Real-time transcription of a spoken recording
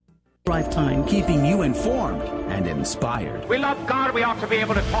Drive Time, keeping you informed and inspired. We love God, we ought to be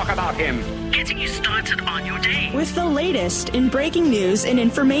able to talk about Him. Getting you started on your day. With the latest in breaking news and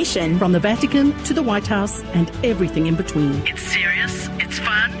information. From the Vatican to the White House and everything in between. It's serious, it's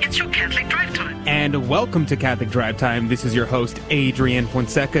fun, it's your Catholic Drive Time. And welcome to Catholic Drive Time. This is your host, Adrian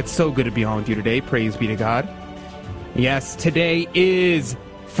Fonseca. It's so good to be on with you today. Praise be to God. Yes, today is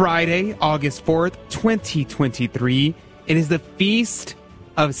Friday, August 4th, 2023. It is the feast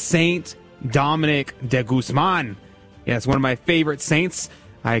of Saint Dominic de Guzman. Yes, one of my favorite saints.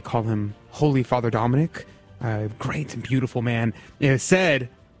 I call him Holy Father Dominic. A great and beautiful man. It is said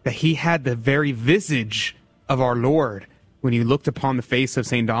that he had the very visage of our Lord. When you looked upon the face of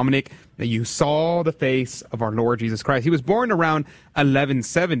Saint Dominic, that you saw the face of our Lord Jesus Christ. He was born around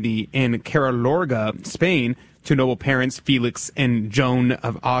 1170 in Caralorga, Spain, to noble parents Felix and Joan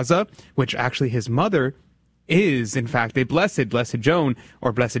of Aza, which actually his mother is, in fact, a blessed Joan,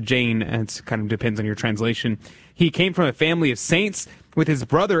 or Blessed Jane. It kind of depends on your translation. He came from a family of saints, with his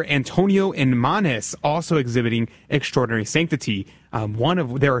brother Antonio and Manes also exhibiting extraordinary sanctity.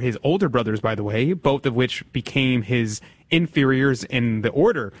 They were his older brothers, by the way, both of which became his inferiors in the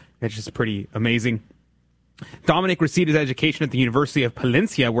order. That's just pretty amazing. Dominic received his education at the University of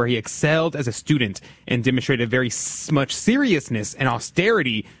Palencia, where he excelled as a student and demonstrated very much seriousness and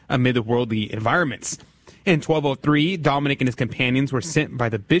austerity amid the worldly environments. In 1203, Dominic and his companions were sent by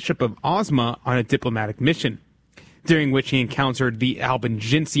the Bishop of Osma on a diplomatic mission, during which he encountered the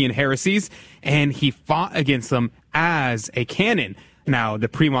Albigensian heresies, and he fought against them as a canon. Now, the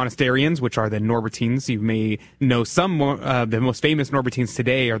pre-monasterians, which are the Norbertines, you may know some more, the most famous Norbertines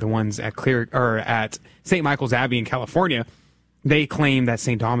today are the ones at St. Michael's Abbey in California. They claim that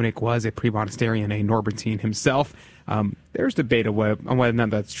St. Dominic was a pre-monasterian, a Norbertine himself. There's debate on whether or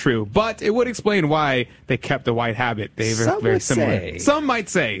not that's true, but it would explain why they kept the white habit. They were very similar. Some might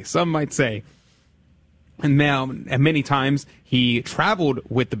say. And now, many times, he traveled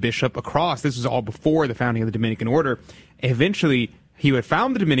with the bishop across. This was all before the founding of the Dominican order. Eventually, he would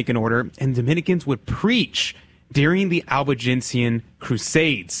found the Dominican order, and Dominicans would preach during the Albigensian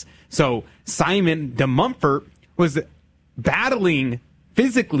Crusades. So Simon de Montfort was battling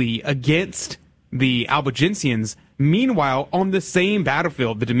physically against the Albigensians. Meanwhile, on the same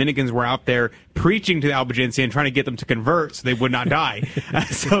battlefield, the Dominicans were out there preaching to the Albigensian, trying to get them to convert so they would not die.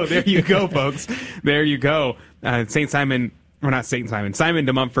 So there you go, folks. There you go. Simon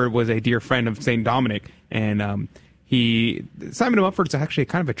de Montfort was a dear friend of Saint Dominic, and Simon de Montfort's actually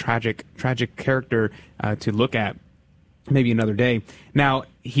kind of a tragic character to look at. Maybe another day. Now,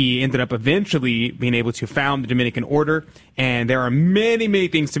 he ended up eventually being able to found the Dominican order, and there are many, many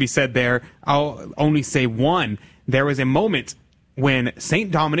things to be said there. I'll only say one. There was a moment when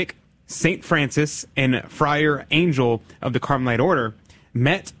St. Dominic, St. Francis, and Friar Angel of the Carmelite order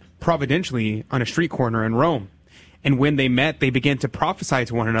met providentially on a street corner in Rome. And when they met, they began to prophesy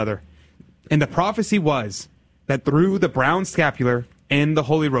to one another. And the prophecy was that through the brown scapular and the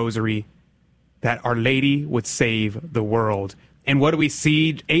Holy Rosary, that Our Lady would save the world. And what do we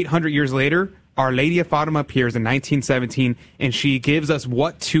see 800 years later? Our Lady of Fatima appears in 1917, and she gives us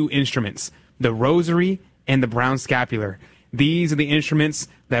what two instruments? The Rosary and the brown scapular. These are the instruments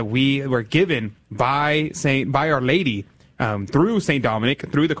that we were given by Our Lady through St.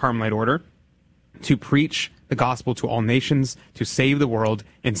 Dominic, through the Carmelite order, to preach the gospel to all nations, to save the world,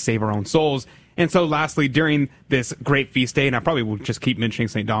 and save our own souls. And so lastly, during this great feast day, and I probably will just keep mentioning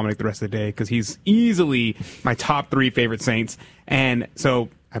St. Dominic the rest of the day because he's easily my top 3 favorite saints, and so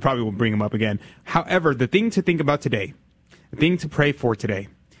I probably will bring him up again. However, the thing to think about today, the thing to pray for today,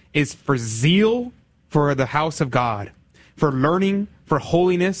 is for zeal for the house of God, for learning, for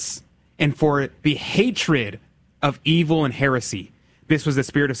holiness, and for the hatred of evil and heresy. This was the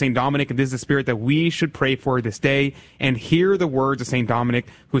spirit of St. Dominic, and this is the spirit that we should pray for this day, and hear the words of St. Dominic,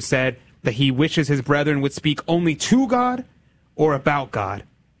 who said that he wishes his brethren would speak only to God or about God.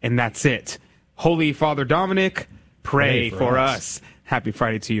 And that's it. Holy Father Dominic, pray for us. Happy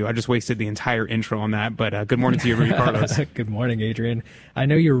Friday to you. I just wasted the entire intro on that, but good morning to you, Rudy Carlos. Good morning, Adrian. I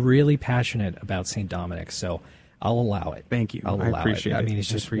know you're really passionate about St. Dominic, so I'll allow it. Thank you. I appreciate it. I mean, it's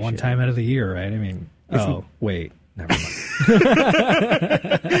just one time out of the year, right? I mean, wait. Never mind.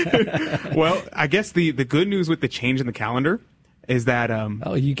 Well, I guess the good news with the change in the calendar is that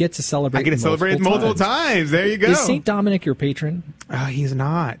you get to celebrate. I get to celebrate it multiple times. There you go. Is Saint Dominic your patron? He's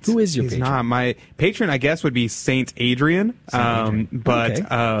not. Who is your He's patron? not. My patron, I guess, would be Saint Adrian.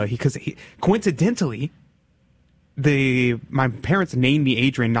 But because coincidentally, my parents named me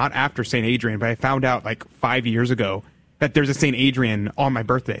Adrian not after Saint Adrian, but I found out like 5 years ago that there's a Saint Adrian on my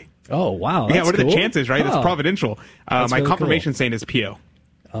birthday. Oh wow! Yeah, what are cool. the chances, right? Oh. That's providential. My really confirmation cool. saint is Pio.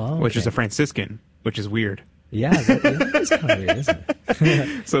 which is a Franciscan, which is weird. Yeah, that is kind of weird, isn't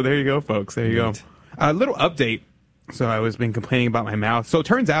it? So there you go, folks. There you go. A little update. So I was been complaining about my mouth. So it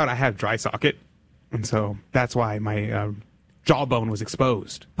turns out I have dry socket, and so that's why my jawbone was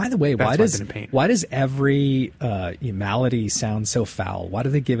exposed. By the way, why does every malady sound so foul? Why do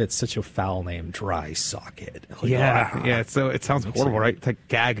they give it such a foul name, dry socket? Yeah. So it sounds horrible, right? It's like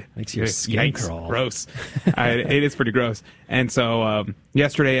gag. Makes your skin crawl. Gross. It is pretty gross. And so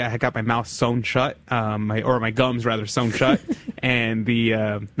yesterday I got my mouth sewn shut, my gums rather sewn shut, and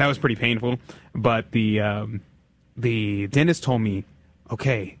that was pretty painful. But the dentist told me,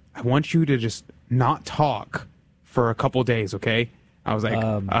 okay, I want you to just not talk for a couple days, okay? I was like,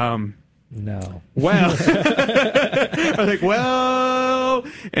 no. Well, I was like, well,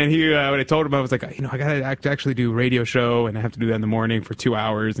 and when I told him, I was like, I got to actually do a radio show, and I have to do that in the morning for 2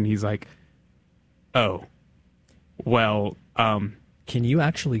 hours, and he's like, oh, well, can you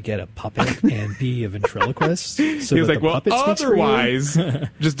actually get a puppet and be a ventriloquist? So he was like, well, otherwise, you?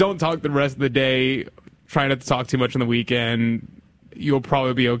 just don't talk the rest of the day. Try not to talk too much on the weekend. You'll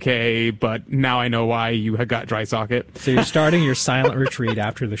probably be okay, but now I know why you had got dry socket. So you're starting your silent retreat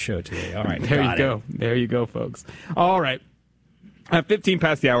after the show today. All right. There you go. There you go, folks. All right. At 15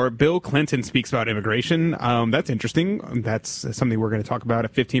 past the hour, Bill Clinton speaks about immigration. That's interesting. That's something we're going to talk about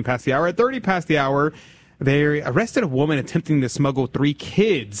at 15 past the hour. At 30 past the hour, they arrested a woman attempting to smuggle 3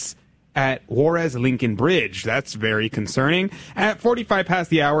 kids at Juarez-Lincoln Bridge. That's very concerning. At 45 past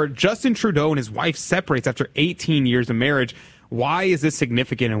the hour, Justin Trudeau and his wife separates after 18 years of marriage. Why is this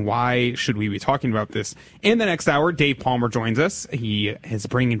significant, and why should we be talking about this? In the next hour, Dave Palmer joins us. He is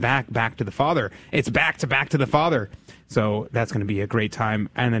bringing back to the Father. It's back to the Father. So that's going to be a great time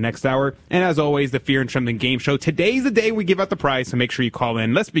in the next hour. And as always, the Fear and Trembling Game Show. Today's the day we give out the prize, so make sure you call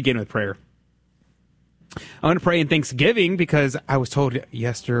in. Let's begin with prayer. I want to pray in thanksgiving because I was told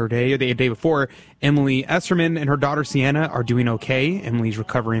yesterday or the day before, Emily Esserman and her daughter Sienna are doing okay. Emily's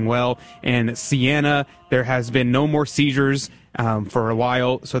recovering well. And Sienna, there has been no more seizures for a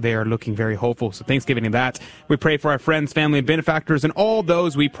while, so they are looking very hopeful. So thanksgiving to that. We pray for our friends, family, and benefactors, and all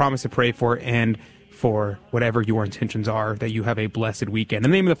those we promise to pray for, and for whatever your intentions are, that you have a blessed weekend.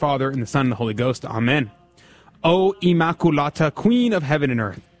 In the name of the Father, and the Son, and the Holy Ghost. Amen. O Immaculata, Queen of heaven and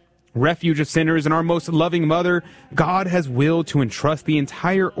earth, refuge of sinners and our most loving mother, God has willed to entrust the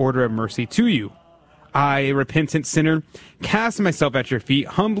entire order of mercy to you. I, a repentant sinner, cast myself at your feet,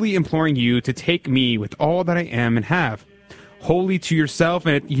 humbly imploring you to take me with all that I am and have, wholly to yourself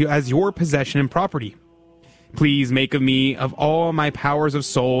and as your possession and property. Please make of me, of all my powers of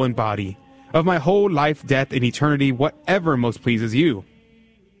soul and body, of my whole life, death, and eternity, whatever most pleases you.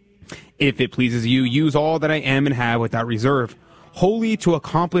 If it pleases you, use all that I am and have without reserve, wholly to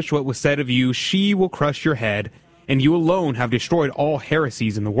accomplish what was said of you. She will crush your head, and you alone have destroyed all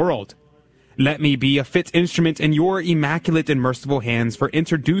heresies in the world. Let me be a fit instrument in your immaculate and merciful hands for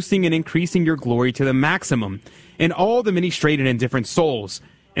introducing and increasing your glory to the maximum in all the many straight and indifferent souls,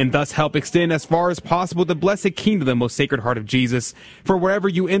 and thus help extend as far as possible the blessed kingdom of the most sacred heart of Jesus. For wherever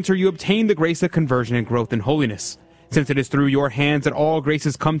you enter, you obtain the grace of conversion and growth in holiness, since it is through your hands that all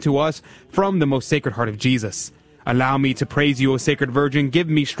graces come to us from the most sacred heart of Jesus. Allow me to praise you, O Sacred Virgin. Give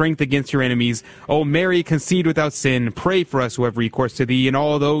me strength against your enemies. O Mary, conceived without sin, pray for us who have recourse to thee, and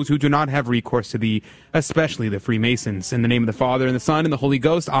all those who do not have recourse to thee, especially the Freemasons. In the name of the Father, and the Son, and the Holy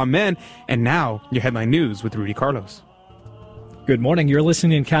Ghost. Amen. And now, your headline news with Rudy Carlos. Good morning. You're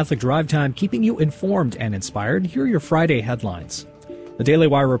listening to Catholic Drive Time, keeping you informed and inspired. Here are your Friday headlines. The Daily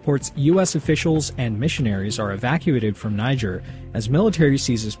Wire reports U.S. officials and missionaries are evacuated from Niger as military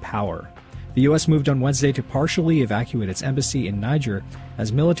seizes power. The U.S. moved on Wednesday to partially evacuate its embassy in Niger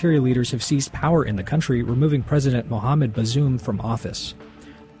as military leaders have seized power in the country, removing President Mohamed Bazoum from office.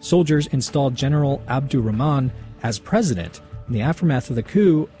 Soldiers installed General Abdurrahman as president. In the aftermath of the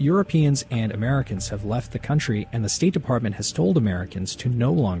coup, Europeans and Americans have left the country, and the State Department has told Americans to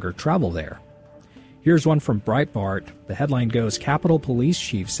no longer travel there. Here's one from Breitbart. The headline goes, Capitol Police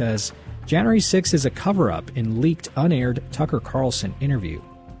Chief says January 6 is a cover-up in leaked, unaired Tucker Carlson interview.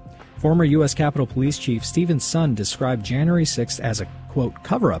 Former U.S. Capitol Police Chief Stephen Sund described January 6th as a, quote,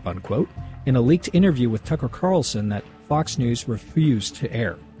 cover-up, unquote, in a leaked interview with Tucker Carlson that Fox News refused to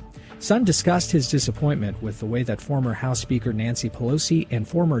air. Sund discussed his disappointment with the way that former House Speaker Nancy Pelosi and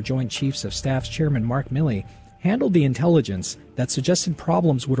former Joint Chiefs of Staff's Chairman Mark Milley handled the intelligence that suggested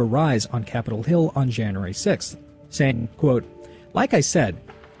problems would arise on Capitol Hill on January 6th, saying, quote, like I said,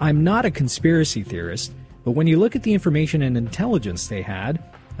 I'm not a conspiracy theorist, but when you look at the information and intelligence they had,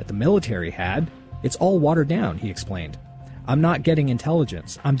 that the military had, it's all watered down, he explained. I'm not getting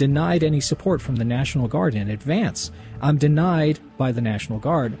intelligence. I'm denied any support from the National Guard in advance. I'm denied by the National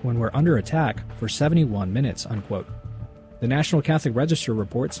Guard when we're under attack for 71 minutes, unquote. The National Catholic Register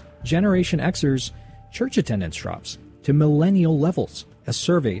reports Generation Xers' church attendance drops to millennial levels, a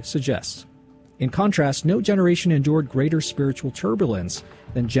survey suggests. In contrast, no generation endured greater spiritual turbulence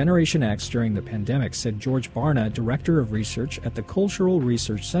than Generation X during the pandemic, said George Barna, Director of Research at the Cultural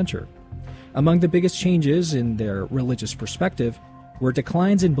Research Center. Among the biggest changes in their religious perspective were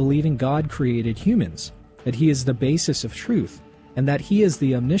declines in believing God created humans, that he is the basis of truth, and that he is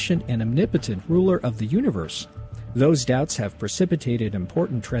the omniscient and omnipotent ruler of the universe. Those doubts have precipitated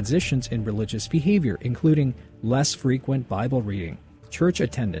important transitions in religious behavior, including less frequent Bible reading, church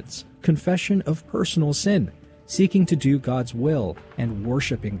attendance, confession of personal sin, seeking to do God's will, and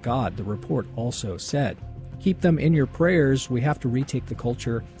worshiping God, the report also said. Keep them in your prayers. We have to retake the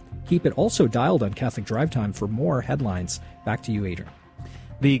culture. Keep it also dialed on Catholic Drive Time for more headlines. Back to you, Adrian.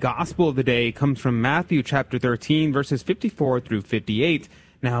 The gospel of the day comes from Matthew chapter 13, verses 54 through 58.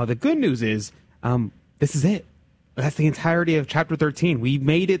 Now, the good news is, this is it. That's the entirety of chapter 13. We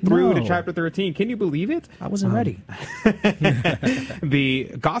made it through to chapter 13. Can you believe it? I wasn't ready.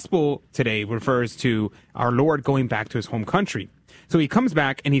 The gospel today refers to our Lord going back to his home country. So he comes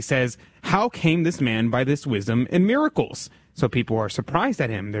back and he says, how came this man by this wisdom and miracles? So people are surprised at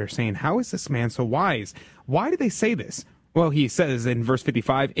him. They're saying, how is this man so wise? Why do they say this? Well, he says in verse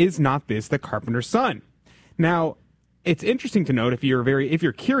 55, is not this the carpenter's son? Now, it's interesting to note, if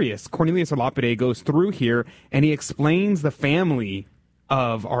you're curious, Cornelius a Lapide goes through here and he explains the family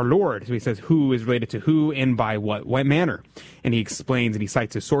of our Lord. So he says who is related to who and by what manner. And he explains and he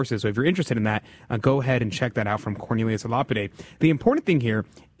cites his sources. So if you're interested in that, go ahead and check that out from Cornelius a Lapide. The important thing here,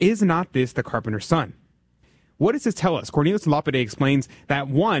 is not this the carpenter's son? What does this tell us? Cornelius a Lapide explains that,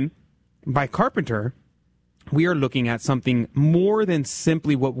 one, by carpenter, we are looking at something more than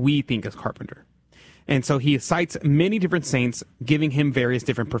simply what we think is carpenter. And so he cites many different saints, giving him various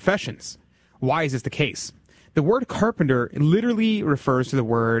different professions. Why is this the case? The word carpenter literally refers to the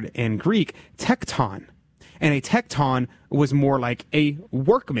word in Greek, tekton. And a tekton was more like a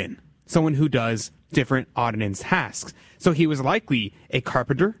workman, someone who does different odd and ends tasks. So he was likely a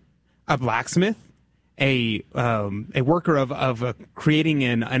carpenter, a blacksmith, a worker of creating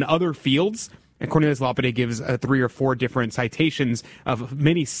in other fields. And Cornelius Lapide gives 3 or 4 different citations of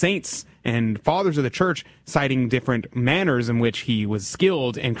many saints and fathers of the church citing different manners in which he was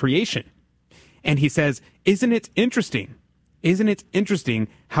skilled in creation. And he says, isn't it interesting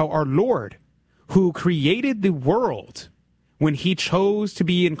how our Lord, who created the world when he chose to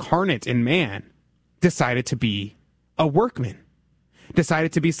be incarnate in man, decided to be a workman,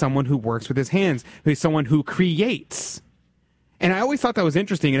 decided to be someone who works with his hands, who's someone who creates. And I always thought that was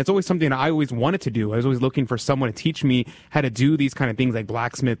interesting, and it's always something that I always wanted to do. I was always looking for someone to teach me how to do these kind of things like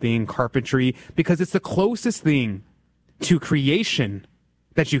blacksmithing, carpentry, because it's the closest thing to creation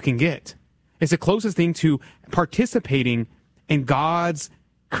that you can get. It's the closest thing to participating in God's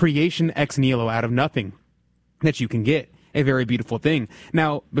creation ex nihilo, out of nothing, that you can get. A very beautiful thing.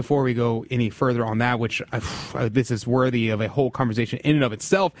 Now, before we go any further on that, which this is worthy of a whole conversation in and of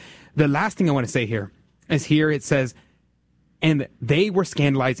itself, the last thing I want to say here is it says, and they were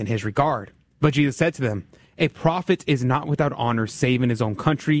scandalized in his regard. But Jesus said to them, a prophet is not without honor save in his own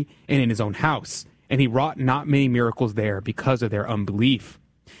country and in his own house. And he wrought not many miracles there because of their unbelief.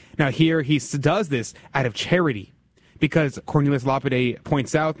 Now here he does this out of charity, because Cornelius Lapide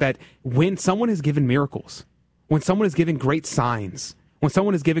points out that when someone is given miracles, when someone is given great signs, when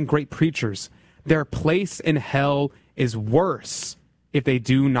someone is given great preachers, their place in hell is worse if they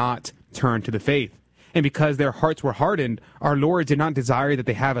do not turn to the faith. And because their hearts were hardened, our Lord did not desire that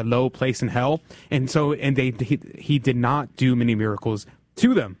they have a low place in hell. And he did not do many miracles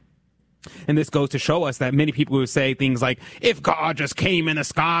to them. And this goes to show us that many people who say things like, if God just came in the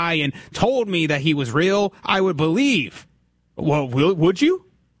sky and told me that he was real, I would believe. Well, would you?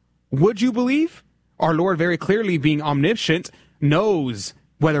 Would you believe? Our Lord, very clearly being omniscient, knows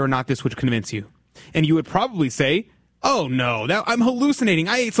whether or not this would convince you. And you would probably say, oh no, I'm hallucinating.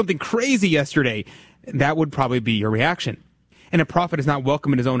 I ate something crazy yesterday. That would probably be your reaction. And a prophet is not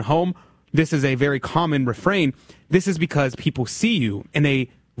welcome in his own home. This is a very common refrain. This is because people see you and they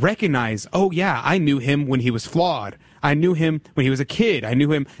recognize, oh yeah, I knew him when he was flawed. I knew him when he was a kid. I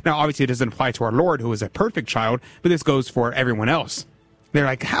knew him. Now, obviously, it doesn't apply to our Lord, who is a perfect child, but this goes for everyone else. They're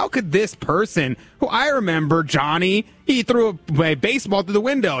like, how could this person, who I remember, Johnny, he threw a baseball through the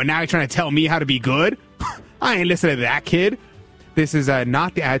window, and now he's trying to tell me how to be good? I ain't listening to that kid. This is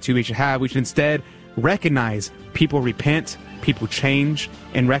not the attitude we should have. We should instead recognize people repent, people change,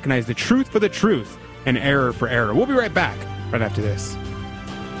 and recognize the truth for the truth, and error for error. We'll be right back right after this.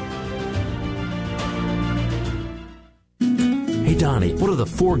 Hey, Donnie, what are the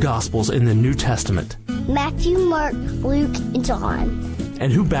 4 Gospels in the New Testament? Matthew, Mark, Luke, and John.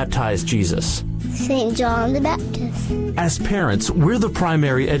 And who baptized Jesus? St. John the Baptist. As parents, we're the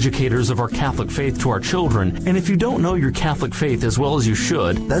primary educators of our Catholic faith to our children, and if you don't know your Catholic faith as well as you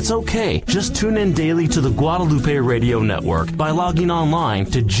should, that's okay. Just tune in daily to the Guadalupe Radio Network by logging online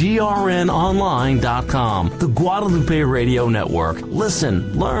to grnonline.com. The Guadalupe Radio Network.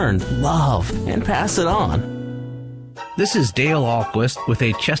 Listen, learn, love, and pass it on. This is Dale Ahlquist with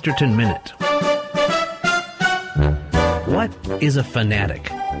a Chesterton Minute. What is a fanatic?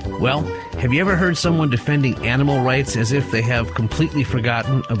 Well, have you ever heard someone defending animal rights as if they have completely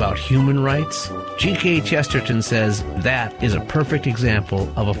forgotten about human rights? G.K. Chesterton says that is a perfect example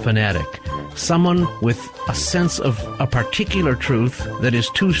of a fanatic. Someone with a sense of a particular truth that is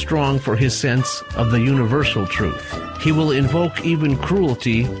too strong for his sense of the universal truth. He will invoke even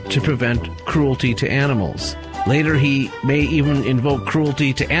cruelty to prevent cruelty to animals. Later, he may even invoke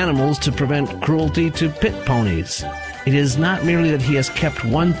cruelty to animals to prevent cruelty to pit ponies. It is not merely that he has kept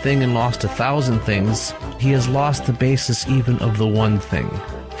one thing and lost 1,000 things. He has lost the basis even of the one thing.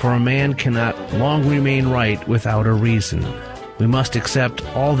 For a man cannot long remain right without a reason. We must accept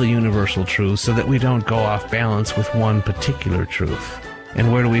all the universal truths so that we don't go off balance with one particular truth.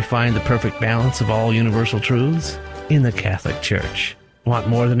 And where do we find the perfect balance of all universal truths? In the Catholic Church. Want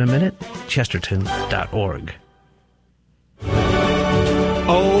more than a minute? Chesterton.org.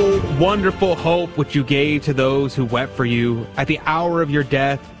 Oh, wonderful hope which you gave to those who wept for you at the hour of your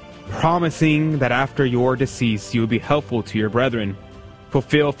death, promising that after your decease you would be helpful to your brethren.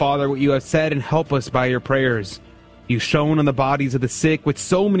 Fulfill, Father, what you have said and help us by your prayers. You shone on the bodies of the sick with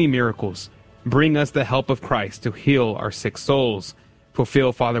so many miracles. Bring us the help of Christ to heal our sick souls.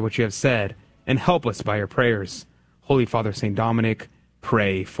 Fulfill, Father, what you have said and help us by your prayers. Holy Father St. Dominic,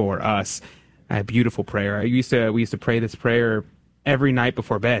 pray for us. A beautiful prayer. We used to pray this prayer every night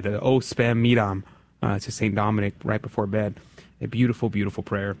before bed. O spem miram to St. Dominic right before bed. A beautiful, beautiful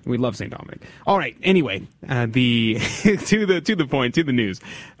prayer. We love St. Dominic. All right. Anyway, to the point, to the news.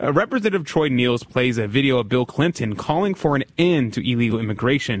 Representative Troy Niels plays a video of Bill Clinton calling for an end to illegal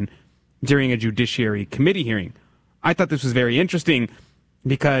immigration during a Judiciary Committee hearing. I thought this was very interesting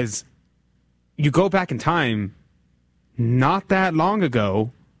because you go back in time, not that long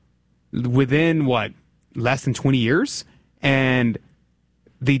ago, within less than 20 years, and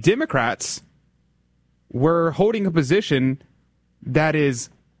the Democrats were holding a position that is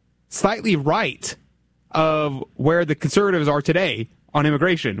slightly right of where the conservatives are today on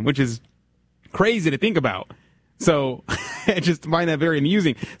immigration, which is crazy to think about. So I just find that very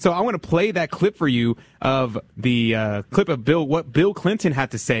amusing. So I want to play that clip for you of the clip of what Bill Clinton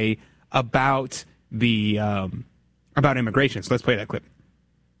had to say about about immigration. So let's play that clip.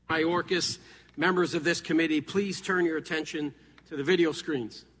 Mayorkas, members of this committee, please turn your attention to the video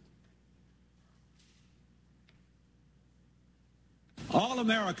screens. All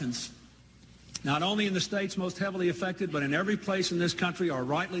Americans, not only in the states most heavily affected, but in every place in this country, are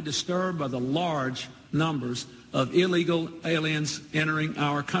rightly disturbed by the large numbers of illegal aliens entering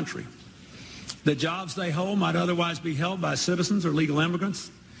our country. The jobs they hold might otherwise be held by citizens or legal immigrants.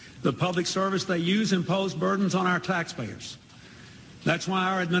 The public service they use impose burdens on our taxpayers. That's why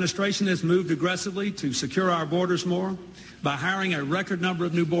our administration has moved aggressively to secure our borders more, by hiring a record number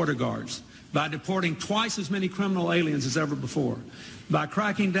of new border guards, by deporting twice as many criminal aliens as ever before, by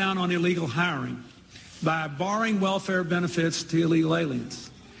cracking down on illegal hiring, by barring welfare benefits to illegal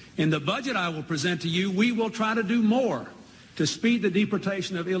aliens. In the budget I will present to you, we will try to do more to speed the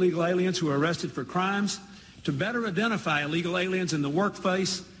deportation of illegal aliens who are arrested for crimes, to better identify illegal aliens in the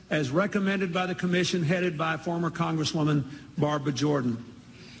workplace, as recommended by the commission headed by former Congresswoman Barbara Jordan.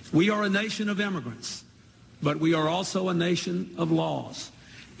 We are a nation of immigrants, but we are also a nation of laws.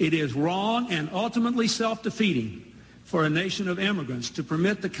 It is wrong and ultimately self-defeating for a nation of immigrants to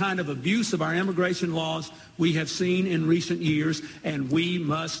permit the kind of abuse of our immigration laws we have seen in recent years, and we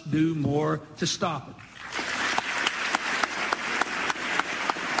must do more to stop it.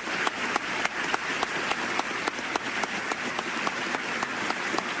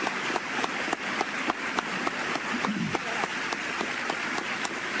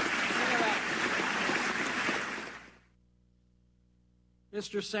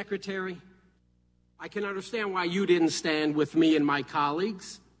 Mr. Secretary, I can understand why you didn't stand with me and my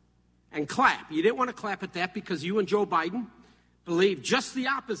colleagues and clap. You didn't want to clap at that because you and Joe Biden believe just the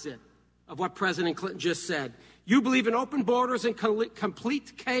opposite of what President Clinton just said. You believe in open borders and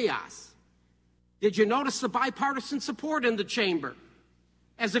complete chaos. Did you notice the bipartisan support in the chamber?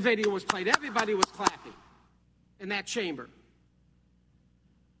 as the video was played. Everybody was clapping in that chamber.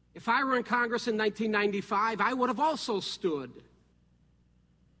 If I were in Congress in 1995, I would have also stood.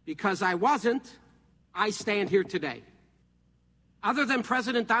 Because I wasn't, I stand here today. Other than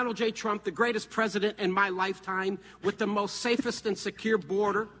President Donald J. Trump, the greatest president in my lifetime with the most safest and secure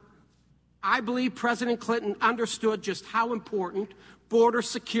border, I believe President Clinton understood just how important border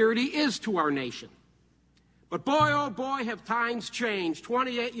security is to our nation. But boy, oh boy, have times changed.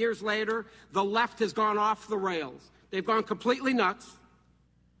 28 years later, the left has gone off the rails. They've gone completely nuts.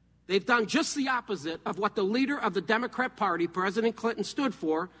 They've done just the opposite of what the leader of the Democrat Party, President Clinton, stood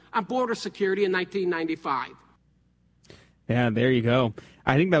for on border security in 1995. Yeah, there you go.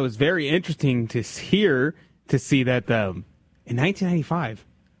 I think that was very interesting to hear, to see that in 1995,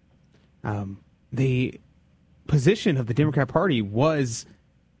 the position of the Democrat Party was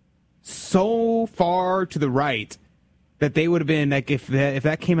so far to the right that they would have been like, if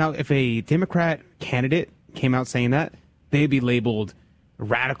that came out, if a Democrat candidate came out saying that, they'd be labeled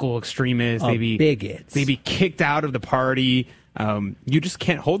radical extremists, bigots. They'd be kicked out of the party. You just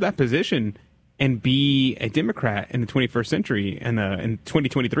can't hold that position and be a Democrat in the 21st century, in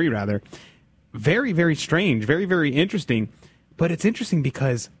 2023 rather. Very, very strange, very, very interesting. But it's interesting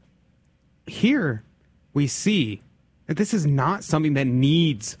because here we see that this is not something that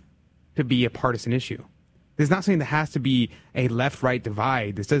needs to be a partisan issue. This is not something that has to be a left-right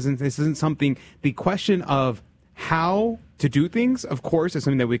divide. This isn't something. The question of how to do things, of course, is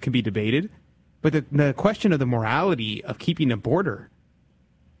something that can be debated. But the question of the morality of keeping a border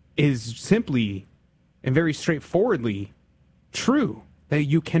is simply and very straightforwardly true, that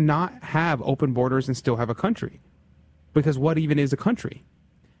you cannot have open borders and still have a country. Because what even is a country?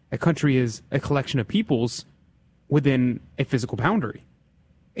 A country is a collection of peoples within a physical boundary.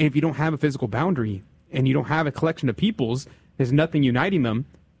 And if you don't have a physical boundary and you don't have a collection of peoples, there's nothing uniting them.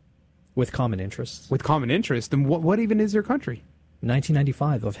 With common interests. With common interests, then what even is your country?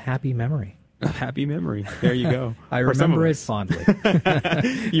 1995 of happy memory. A happy memory. There you go. I remember it fondly.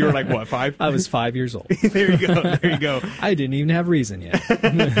 You were like, what, 5? I was 5 years old. There you go. There you go. I didn't even have reason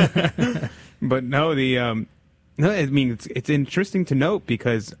yet. But no, I mean, it's interesting to note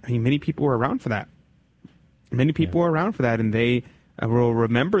because many people were around for that. Many people were around for that, and they will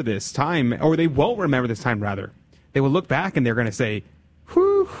remember this time, or they won't remember this time, rather. They will look back and they're going to say,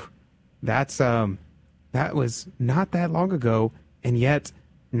 whew, that was not that long ago, and yet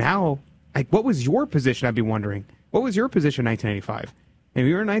now, like, what was your position? I'd be wondering. What was your position in 1995? And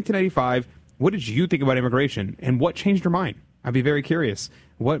we were in 1995. What did you think about immigration, and what changed your mind? I'd be very curious.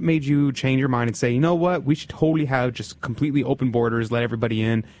 What made you change your mind and say, you know what, we should totally have just completely open borders, let everybody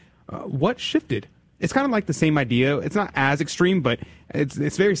in? What shifted? It's kind of like the same idea. It's not as extreme, but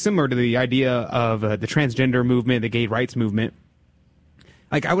it's very similar to the idea of the transgender movement, the gay rights movement.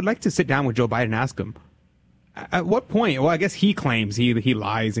 Like, I would like to sit down with Joe Biden and ask him, at what point? Well, I guess he claims he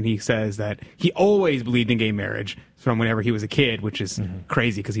lies, and he says that he always believed in gay marriage from whenever he was a kid, which is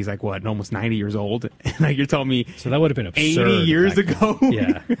crazy because he's like, what, almost 90 years old? And like, you're telling me, so that would have been absurd 80 years ago?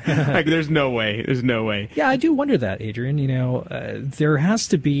 Yeah. Like, there's no way. There's no way. Yeah, I do wonder that, Adrian. You know, there has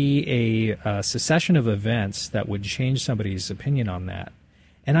to be a succession of events that would change somebody's opinion on that.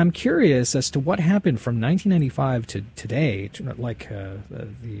 And I'm curious as to what happened from 1995 to today, like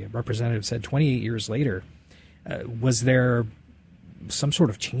the representative said, 28 years later. Was there some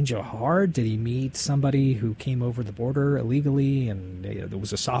sort of change of heart? Did he meet somebody who came over the border illegally, and there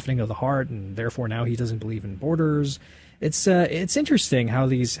was a softening of the heart, and therefore now he doesn't believe in borders? It's interesting how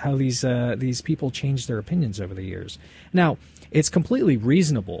these people change their opinions over the years. Now, it's completely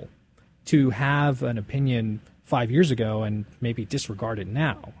reasonable to have an opinion 5 years ago and maybe disregard it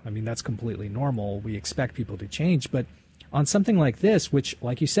now. I mean, that's completely normal. We expect people to change, but on something like this, which,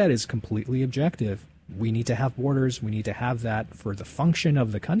 like you said, is completely objective, we need to have borders. We need to have that for the function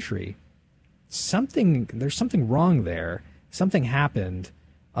of the country. There's something wrong there. Something happened,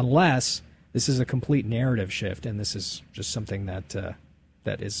 unless this is a complete narrative shift, and this is just something that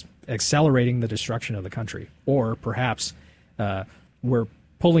is accelerating the destruction of the country. Or perhaps we're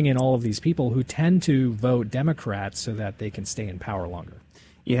pulling in all of these people who tend to vote Democrat so that they can stay in power longer.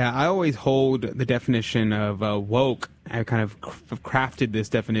 Yeah, I always hold the definition of woke. I kind of crafted this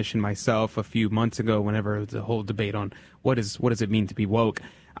definition myself a few months ago whenever there was a whole debate on what does it mean to be woke.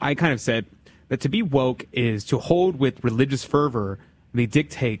 I kind of said that to be woke is to hold with religious fervor the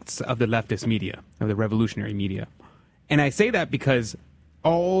dictates of the leftist media, of the revolutionary media. And I say that because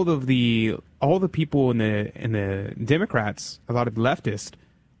all the people in the Democrats, a lot of the leftists,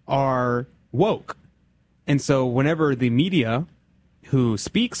 are woke. And so whenever the media who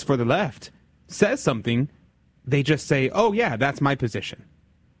speaks for the left says something, they just say, oh, yeah, that's my position.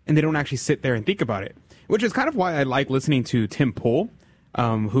 and they don't actually sit there and think about it, which is kind of why I like listening to Tim Pool,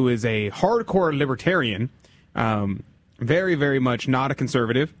 who is a hardcore libertarian, very, very much not a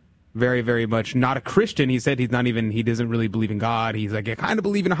conservative, very, very much not a Christian. He said he doesn't really believe in God. He's like, I kind of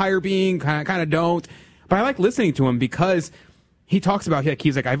believe in a higher being, kind of don't. But I like listening to him because he talks about,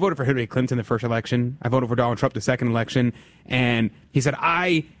 he's like, I voted for Hillary Clinton the first election. I voted for Donald Trump the second election. And he said,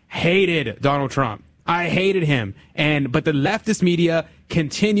 I hated Donald Trump. I hated him. But the leftist media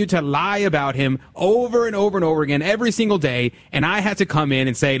continued to lie about him over and over and over again every single day. And I had to come in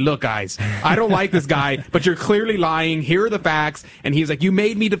and say, look, guys, I don't like this guy, but you're clearly lying. Here are the facts. And he's like, you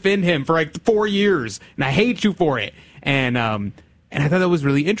made me defend him for like 4 years, and I hate you for it. And I thought that was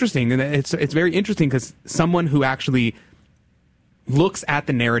really interesting. And it's very interesting because someone who actually looks at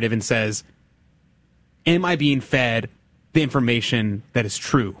the narrative and says, am I being fed the information that is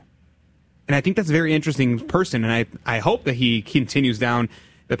true? And I think that's a very interesting person, and I hope that he continues down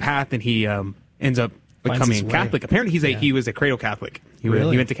the path and he ends up becoming Catholic. Apparently he was a cradle Catholic. He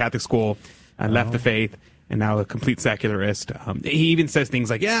went to Catholic school, left the faith, and now a complete secularist. He even says things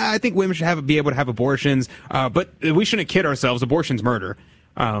like, I think women should be able to have abortions, but we shouldn't kid ourselves. Abortion's murder.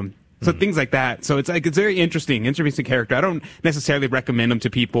 So things like that. So it's very interesting character. I don't necessarily recommend him to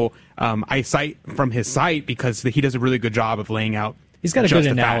people. I cite from his site because he does a really good job of laying out. He's got a good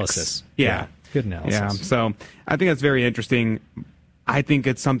analysis. Yeah. Good analysis. Yeah. So I think that's very interesting. I think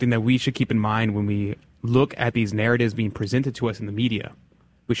it's something that we should keep in mind when we look at these narratives being presented to us in the media.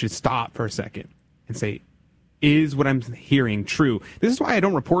 We should stop for a second and say, is what I'm hearing true? This is why I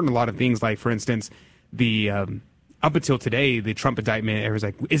don't report on a lot of things like, for instance, the up until today, the Trump indictment, everyone's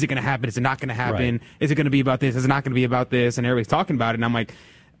like, is it going to happen? Is it not going to happen? Right. Is it going to be about this? Is it not going to be about this? And everybody's talking about it. And I'm like,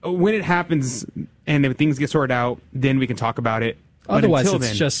 when it happens and if things get sorted out, then we can talk about it. Otherwise,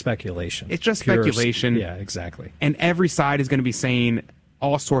 it's just speculation. It's just speculation. Yeah, exactly. And every side is going to be saying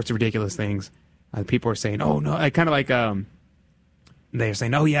all sorts of ridiculous things. People are saying, oh, no, kind of like they're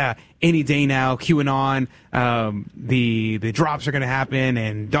saying, oh, yeah, any day now, QAnon, the drops are going to happen,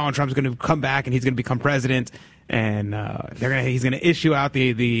 and Donald Trump's going to come back, and he's going to become president, and he's going to issue out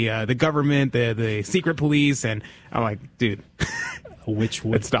the government, the secret police, and I'm like, dude. Which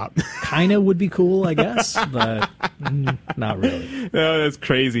would stop. Kind of would be cool, I guess, but not really. No, that's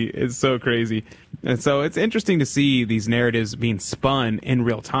crazy. It's so crazy. And so it's interesting to see these narratives being spun in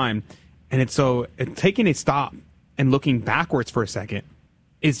real time. And it's taking a stop and looking backwards for a second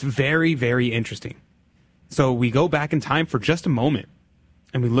is very, very interesting. So we go back in time for just a moment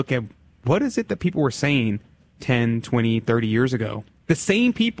and we look at what is it that people were saying 10, 20, 30 years ago. The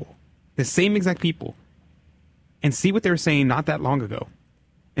same people, the same exact people. And see what they were saying not that long ago.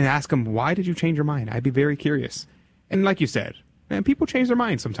 And ask them, why did you change your mind? I'd be very curious. And like you said, man, people change their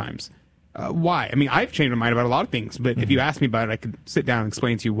minds sometimes. Why? I mean, I've changed my mind about a lot of things. But if you ask me about it, I could sit down and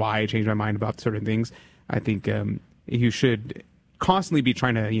explain to you why I changed my mind about certain things. I think you should constantly be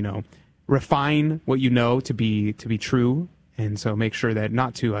trying to, refine what you know to be true. And so make sure that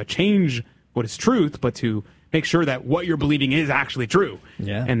not to change what is truth, but to make sure that what you're believing is actually true.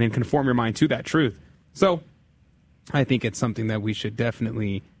 Yeah. And then conform your mind to that truth. So I think it's something that we should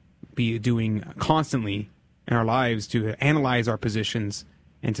definitely be doing constantly in our lives, to analyze our positions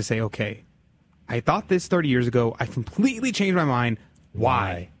and to say, okay, I thought this 30 years ago. I completely changed my mind.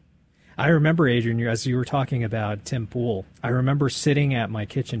 Why? I remember, Adrian, as you were talking about Tim Pool, I remember sitting at my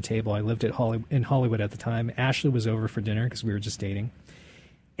kitchen table. I lived in Hollywood at the time. Ashley was over for dinner because we were just dating.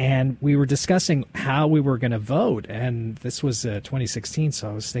 And we were discussing how we were going to vote. And this was 2016, so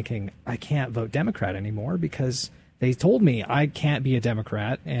I was thinking, I can't vote Democrat anymore because they told me I can't be a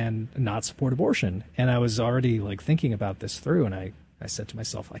Democrat and not support abortion. And I was already thinking about this through, and I said to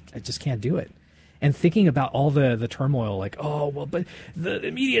myself, I just can't do it. And thinking about all the turmoil, but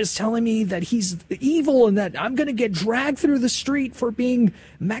the media is telling me that he's evil and that I'm going to get dragged through the street for being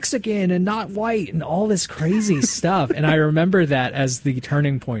Mexican and not white and all this crazy stuff. And I remember that as the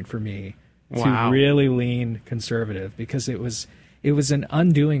turning point for me to really lean conservative, because it was an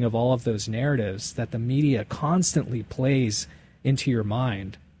undoing of all of those narratives that the media constantly plays into your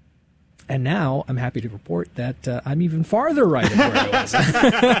mind. And now I'm happy to report that I'm even farther right than where I was.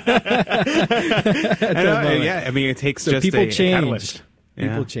 Yeah, I mean, it takes just people a change. catalyst.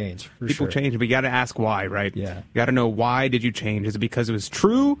 People change. People change, but you got to ask why, right? Yeah. You got to know, why did you change? Is it because it was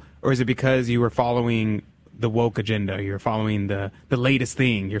true, or is it because you were following the woke agenda? You're following the latest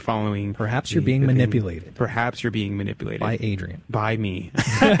thing. You're following. Perhaps you're being manipulated. Perhaps you're being manipulated by Adrian. By me.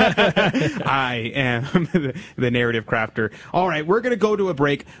 I am the narrative crafter. All right, we're going to go to a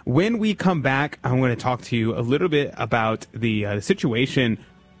break. When we come back, I'm going to talk to you a little bit about the situation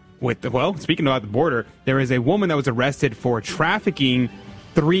with speaking about the border. There is a woman that was arrested for trafficking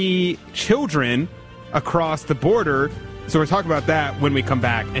 3 children across the border. So we'll talk about that when we come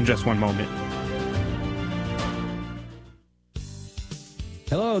back in just one moment.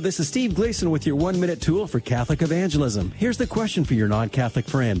 Hello, this is Steve Gleason with your 1-minute tool for Catholic evangelism. Here's the question for your non-Catholic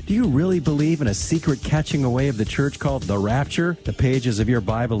friend. Do you really believe in a secret catching away of the church called the rapture? The pages of your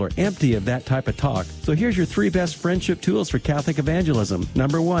Bible are empty of that type of talk. So here's your 3 best friendship tools for Catholic evangelism.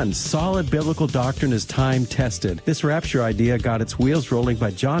 Number 1, solid biblical doctrine is time-tested. This rapture idea got its wheels rolling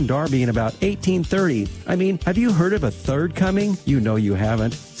by John Darby in about 1830. I mean, have you heard of a third coming? You know you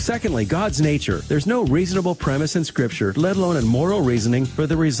haven't. Secondly, God's nature. There's no reasonable premise in Scripture, let alone in moral reasoning, for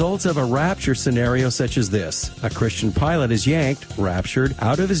the results of a rapture scenario such as this. A Christian pilot is yanked, raptured,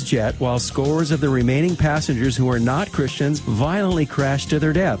 out of his jet, while scores of the remaining passengers who are not Christians violently crash to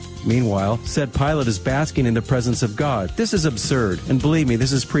their death. Meanwhile, said pilot is basking in the presence of God. This is absurd, and believe me,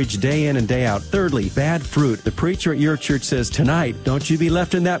 this is preached day in and day out. Thirdly, bad fruit. The preacher at your church says, tonight, don't you be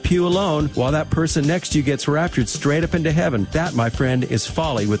left in that pew alone while that person next to you gets raptured straight up into heaven. That, my friend, is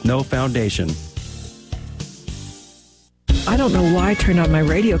folly with no foundation. I don't know why I turned on my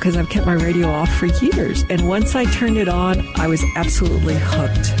radio, because I've kept my radio off for years. And once I turned it on, I was absolutely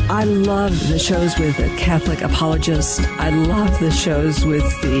hooked. I love the shows with a Catholic apologist. I love the shows with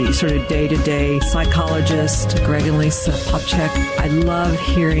the sort of day-to-day psychologist, Greg and Lisa Popchak. I love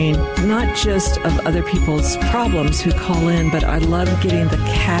hearing not just of other people's problems who call in, but I love getting the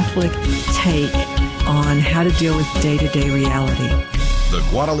Catholic take on how to deal with day-to-day reality. The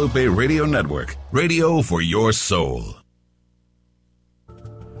Guadalupe Radio Network, radio for your soul.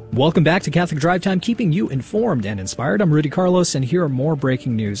 Welcome back to Catholic Drive Time, keeping you informed and inspired. I'm Rudy Carlos, and here are more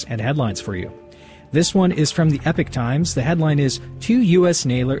breaking news and headlines for you. This one is from the Epic Times. The headline is, 2 U.S.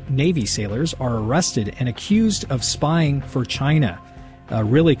 Navy sailors are arrested and accused of spying for China. A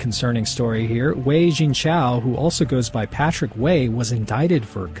really concerning story here. Wei Jinchao, who also goes by Patrick Wei, was indicted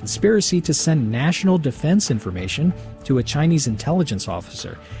for conspiracy to send national defense information to a Chinese intelligence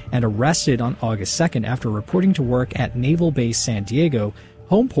officer and arrested on August 2nd after reporting to work at Naval Base San Diego,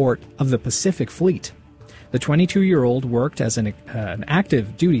 home port of the Pacific Fleet. The 22-year-old worked as an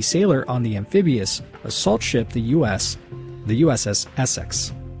active duty sailor on the amphibious assault ship the USS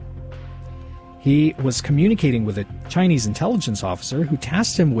Essex. He was communicating with a Chinese intelligence officer who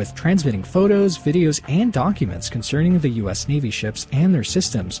tasked him with transmitting photos, videos, and documents concerning the U.S. Navy ships and their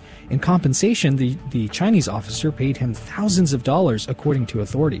systems. In compensation, the Chinese officer paid him thousands of dollars, according to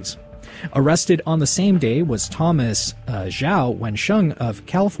authorities. Arrested on the same day was Thomas Zhao Wensheng of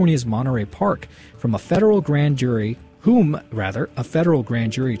California's Monterey Park from a federal grand jury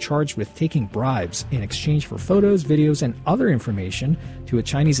charged with taking bribes in exchange for photos, videos, and other information to a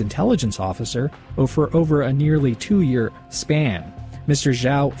Chinese intelligence officer over a nearly 2-year span. Mr.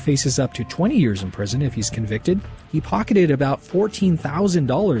 Zhao faces up to 20 years in prison if he's convicted. He pocketed about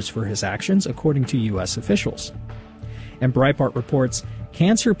 $14,000 for his actions, according to U.S. officials. And Breitbart reports,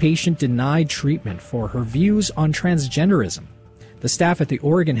 cancer patient denied treatment for her views on transgenderism. The staff at the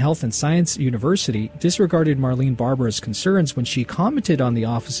Oregon Health and Science University disregarded Marlene Barbera's concerns when she commented on the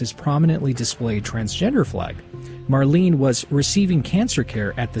office's prominently displayed transgender flag. Marlene was receiving cancer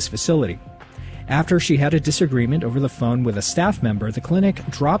care at this facility. After she had a disagreement over the phone with a staff member, the clinic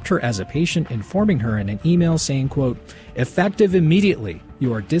dropped her as a patient, informing her in an email saying, quote, effective immediately,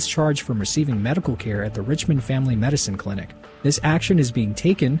 you are discharged from receiving medical care at the Richmond Family Medicine Clinic. This action is being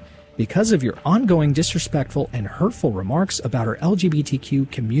taken because of your ongoing disrespectful and hurtful remarks about our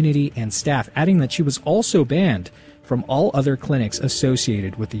LGBTQ community and staff, adding that she was also banned from all other clinics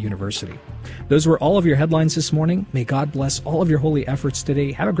associated with the university. Those were all of your headlines this morning. May God bless all of your holy efforts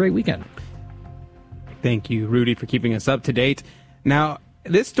today. Have a great weekend. Thank you, Rudy, for keeping us up to date. Now,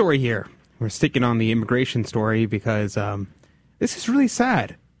 this story here, we're sticking on the immigration story because this is really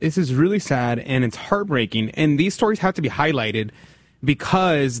sad. This is really sad, and it's heartbreaking. And these stories have to be highlighted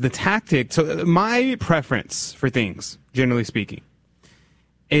because the tactic, so my preference for things, generally speaking,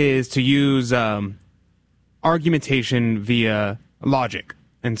 is to use argumentation via logic.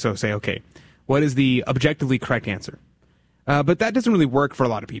 And so say, okay, what is the objectively correct answer? But that doesn't really work for a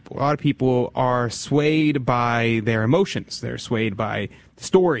lot of people. A lot of people are swayed by their emotions. They're swayed by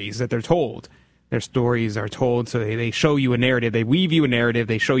stories that they're told. Their stories are told, so they show you a narrative. They weave you a narrative.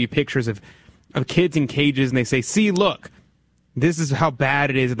 They show you pictures of kids in cages, and they say, see, look, this is how bad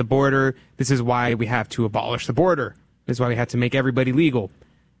it is at the border. This is why we have to abolish the border. This is why we have to make everybody legal.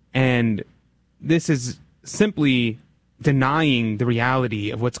 And this is simply denying the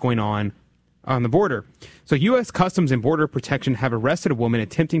reality of what's going on the border. So U.S. Customs and Border Protection have arrested a woman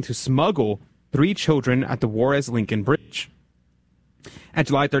attempting to smuggle 3 children at the Juarez-Lincoln Bridge. At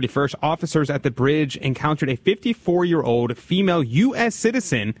July 31st, officers at the bridge encountered a 54-year-old female U.S.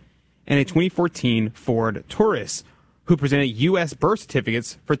 citizen and a 2014 Ford Taurus who presented U.S. birth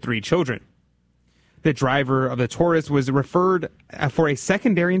certificates for 3 children. The driver of the Taurus was referred for a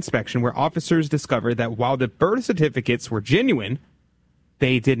secondary inspection where officers discovered that while the birth certificates were genuine,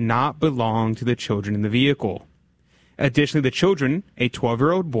 they did not belong to the children in the vehicle. Additionally, the children, a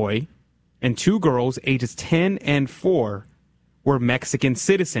 12-year-old boy and 2 girls ages 10 and 4, were Mexican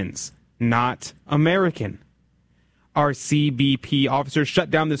citizens, not American. Our CBP officers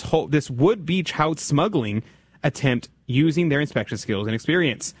shut down this would-be child smuggling attempt using their inspection skills and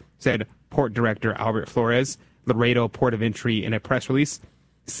experience, said Port Director Albert Flores, Laredo Port of Entry, in a press release.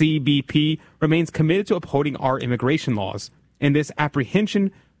 CBP remains committed to upholding our immigration laws, and this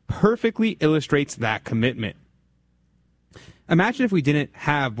apprehension perfectly illustrates that commitment. Imagine if we didn't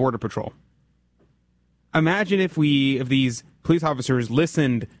have Border Patrol. Imagine if these police officers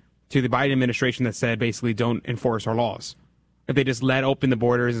listened to the Biden administration that said basically don't enforce our laws. If they just let open the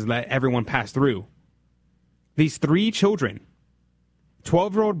borders and let everyone pass through. These 3 children,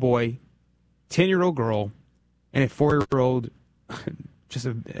 12-year-old boy, 10-year-old girl, and a 4-year-old,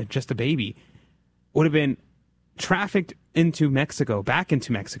 just a baby, would have been trafficked into Mexico, back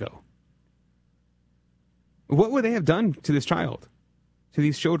into Mexico. What would they have done to this child, to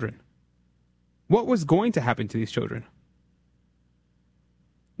these children? What was going to happen to these children?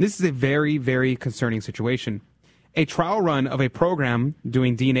 This is a very, very concerning situation. A trial run of a program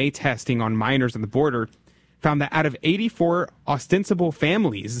doing DNA testing on minors at the border found that out of 84 ostensible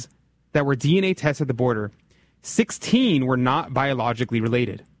families that were DNA tested at the border, 16 were not biologically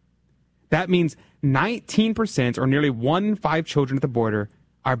related. That means 19%, or nearly 1 in 5 children at the border,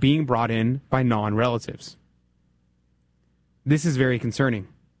 are being brought in by non-relatives. This is very concerning.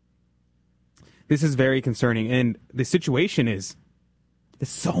 This is very concerning. And the situation is that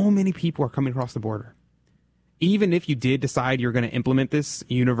so many people are coming across the border. Even if you did decide you're going to implement this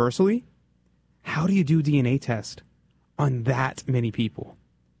universally, how do you do DNA test on that many people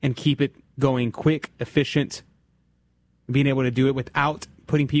and keep it going quick, efficient, being able to do it without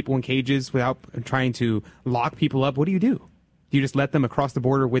putting people in cages, without trying to lock people up? What do? Do you just let them across the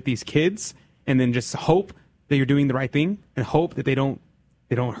border with these kids and then just hope that you're doing the right thing and hope that they don't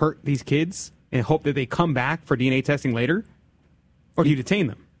hurt these kids and hope that they come back for DNA testing later? Or do you detain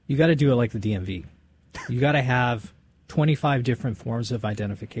them? You got to do it like the DMV. You got to have 25 different forms of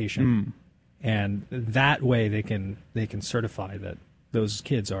identification, and that way they can certify that those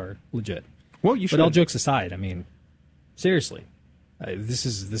kids are legit. Well, you should. But all jokes aside, I mean, seriously, this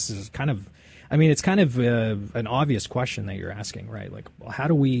is kind of, I mean, it's kind of an obvious question that you're asking, right? Like, well, how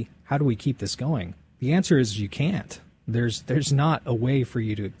do we keep this going? The answer is you can't. There's not a way for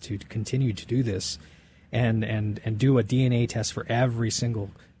you to continue to do this and do a DNA test for every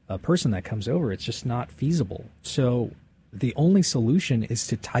single person that comes over. It's just not feasible. So the only solution is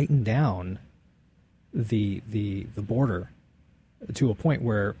to tighten down the border to a point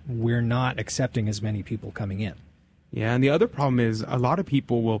where we're not accepting as many people coming in. Yeah, and the other problem is a lot of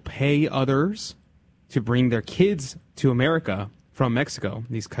people will pay others to bring their kids to America from Mexico,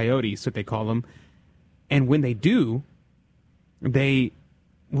 these coyotes, what they call them. And when they do, they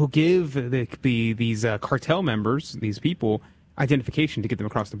will give these cartel members, these people, identification to get them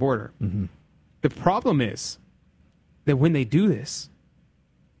across the border. Mm-hmm. The problem is that when they do this,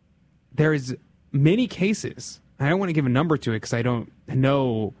 there is many cases. I don't want to give a number to it because I don't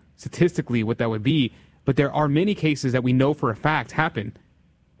know statistically what that would be, but there are many cases that we know for a fact happen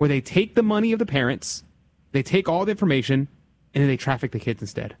where they take the money of the parents, they take all the information, and then they traffic the kids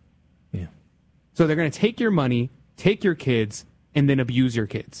instead. Yeah. So they're going to take your money, take your kids, and then abuse your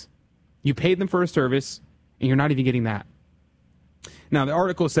kids. You paid them for a service, and you're not even getting that. Now, the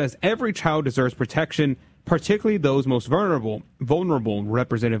article says every child deserves protection, particularly those most vulnerable,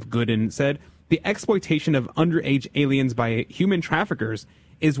 Representative Gooden said. The exploitation of underage aliens by human traffickers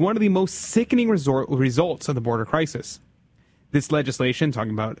is one of the most sickening results of the border crisis. This legislation,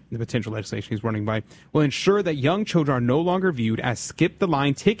 talking about the potential legislation he's running by, will ensure that young children are no longer viewed as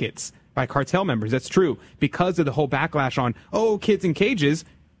skip-the-line tickets by cartel members. That's true. Because of the whole backlash on, kids in cages,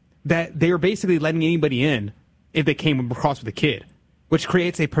 that they are basically letting anybody in if they came across with a kid, which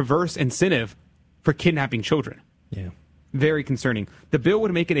creates a perverse incentive for kidnapping children. Yeah. Very concerning. The bill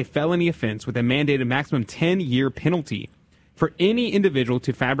would make it a felony offense with a mandated maximum 10-year penalty for any individual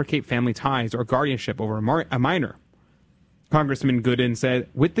to fabricate family ties or guardianship over a minor. Congressman Gooden said,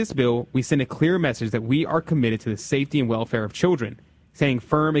 with this bill, we send a clear message that we are committed to the safety and welfare of children, staying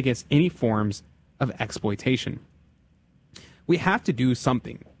firm against any forms of exploitation. We have to do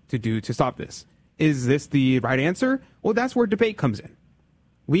something to stop this. Is this the right answer? Well, that's where debate comes in.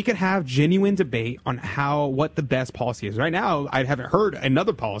 We could have genuine debate on what the best policy is. Right now, I haven't heard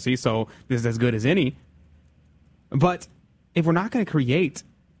another policy, so this is as good as any. But if we're not going to create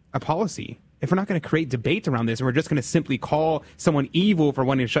a policy, if we're not going to create debate around this, and we're just going to simply call someone evil for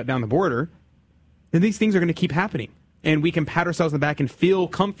wanting to shut down the border, then these things are going to keep happening. And we can pat ourselves on the back and feel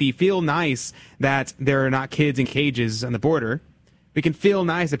comfy, feel nice that there are not kids in cages on the border. We can feel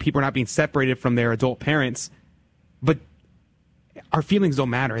nice that people are not being separated from their adult parents. But our feelings don't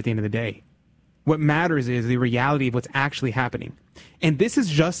matter at the end of the day. What matters is the reality of what's actually happening. And this is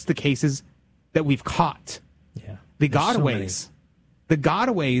just the cases that we've caught. Yeah. The gotaways. The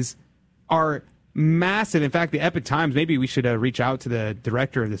gotaways are massive. In fact, the Epic Times, maybe we should reach out to the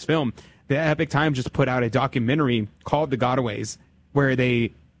director of this film. The Epic Times just put out a documentary called The Gotaways, where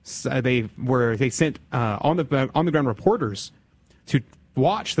they sent on the ground reporters to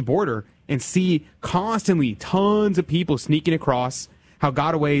watch the border and see constantly tons of people sneaking across, how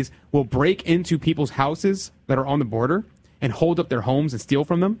gotaways will break into people's houses that are on the border and hold up their homes and steal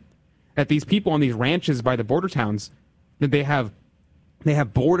from them. That these people on these ranches by the border towns, that they have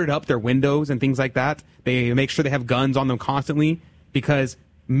boarded up their windows and things like that. They make sure they have guns on them constantly, because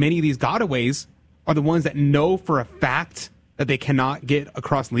many of these gotaways are the ones that know for a fact that they cannot get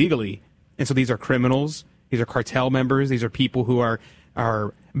across legally. And so these are criminals. These are cartel members. These are people who are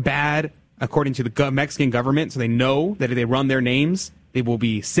bad according to the Mexican government. So they know that if they run their names, they will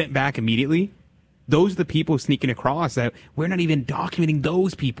be sent back immediately. Those are the people sneaking across that we're not even documenting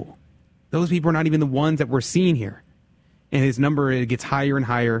those people. Those people are not even the ones that we're seeing here. And his number, it gets higher and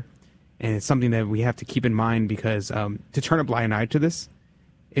higher. And it's something that we have to keep in mind, because to turn a blind eye to this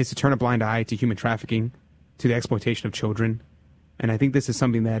is to turn a blind eye to human trafficking, to the exploitation of children. And I think this is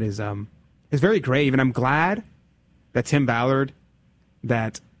something that is very grave. And I'm glad that Tim Ballard,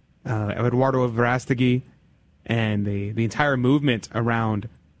 that Eduardo Verástegui, and the entire movement around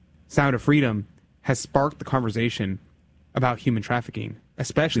Sound of Freedom has sparked the conversation about human trafficking,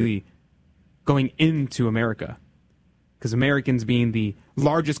 especially going into America. Because Americans, being the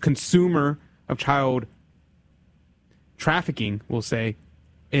largest consumer of child trafficking, we'll say,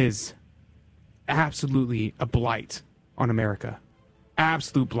 is absolutely a blight on America.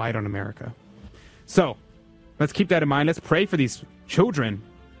 Absolute blight on America. So, let's keep that in mind. Let's pray for these children.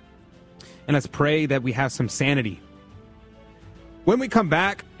 And let's pray that we have some sanity. When we come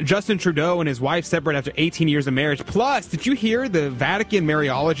back, Justin Trudeau and his wife separate after 18 years of marriage. Plus, did you hear the Vatican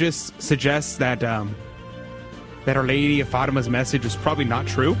Mariologist suggests that Our Lady of Fatima's message was probably not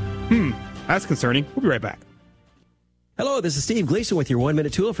true? That's concerning. We'll be right back. Hello, this is Steve Gleason with your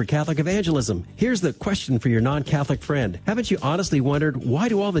 1-minute tool for Catholic evangelism. Here's the question for your non-Catholic friend. Haven't you honestly wondered, why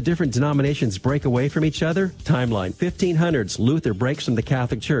do all the different denominations break away from each other? Timeline: 1500s, Luther breaks from the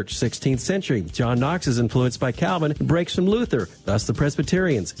Catholic Church. 16th century, John Knox is influenced by Calvin and breaks from Luther, thus the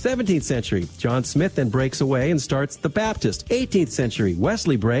Presbyterians. 17th century, John Smith then breaks away and starts the Baptist. 18th century,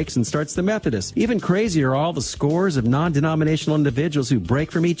 Wesley breaks and starts the Methodist. Even crazier are all the scores of non-denominational individuals who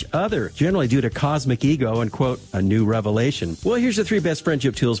break from each other, generally due to cosmic ego and, quote, a new revelation. Well, here's the 3 best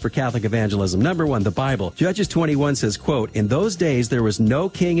friendship tools for Catholic evangelism. Number 1, the Bible. Judges 21 says, quote, in those days there was no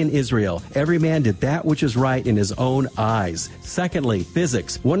king in Israel. Every man did that which is right in his own eyes. Secondly,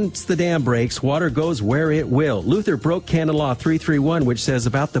 physics. Once the dam breaks, water goes where it will. Luther broke canon law 331, which says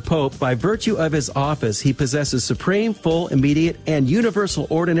about the Pope, by virtue of his office, he possesses supreme, full, immediate, and universal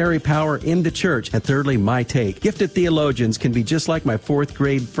ordinary power in the church. And thirdly, my take. Gifted theologians can be just like my 4th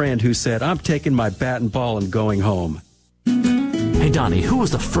grade friend who said, I'm taking my bat and ball and going home. Hey, Donnie, who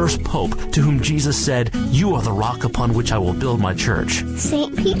was the first pope to whom Jesus said, you are the rock upon which I will build my church?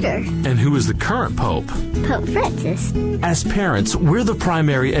 St. Peter. And who is the current pope? Pope Francis. As parents, we're the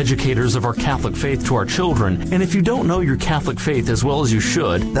primary educators of our Catholic faith to our children. And if you don't know your Catholic faith as well as you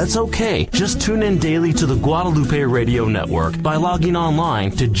should, that's okay. Just tune in daily to the Guadalupe Radio Network by logging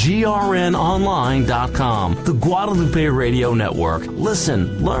online to grnonline.com. The Guadalupe Radio Network.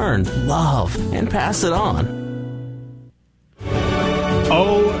 Listen, learn, love, and pass it on.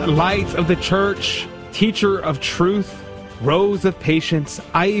 O light of the church, teacher of truth, rose of patience,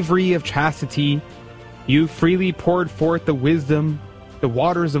 ivory of chastity, you freely poured forth the wisdom, the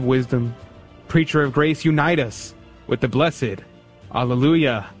waters of wisdom. Preacher of grace, unite us with the blessed.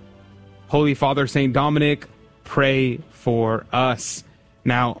 Alleluia. Holy Father St. Dominic, pray for us.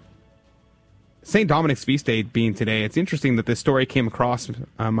 Now, St. Dominic's feast day being today, it's interesting that this story came across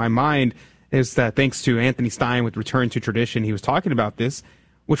my mind. Is that thanks to Anthony Stein with Return to Tradition, he was talking about this,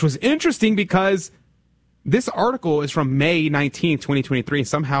 which was interesting because this article is from May 19, 2023.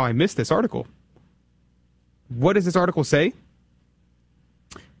 Somehow I missed this article. What does this article say?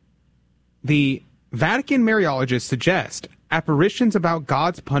 The Vatican Mariologists suggest apparitions about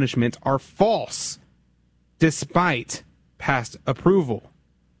God's punishment are false, despite past approval.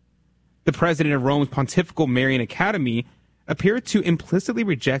 The president of Rome's Pontifical Marian Academy appeared to implicitly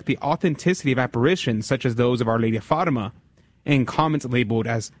reject the authenticity of apparitions such as those of Our Lady of Fatima in comments labeled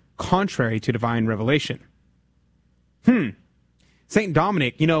as contrary to divine revelation. St.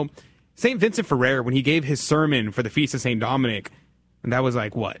 Dominic, St. Vincent Ferrer, when he gave his sermon for the Feast of St. Dominic, and that was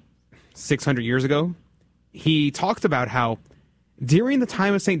 600 years ago, he talked about how during the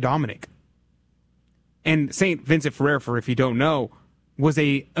time of St. Dominic, and St. Vincent Ferrer, for if you don't know, was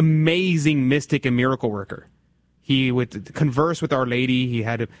an amazing mystic and miracle worker. He would converse with Our Lady. He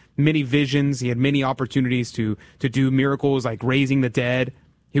had many visions. He had many opportunities to do miracles like raising the dead.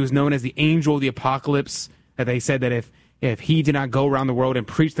 He was known as the angel of the apocalypse. That they said that if he did not go around the world and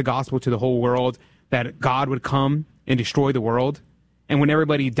preach the gospel to the whole world, that God would come and destroy the world. And when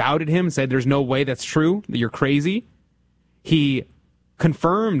everybody doubted him and said, there's no way that's true, that you're crazy, he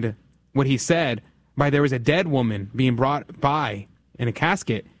confirmed what he said by there was a dead woman being brought by in a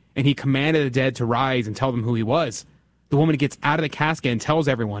casket, and he commanded the dead to rise and tell them who he was. The woman gets out of the casket and tells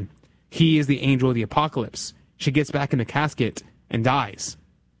everyone, he is the angel of the apocalypse. She gets back in the casket and dies.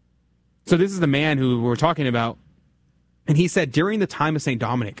 So this is the man who we're talking about. And he said during the time of St.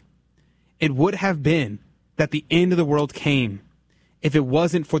 Dominic, it would have been that the end of the world came if it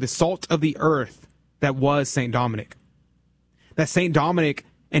wasn't for the salt of the earth that was St. Dominic. That St. Dominic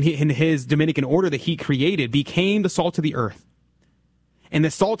and his Dominican order that he created became the salt of the earth. And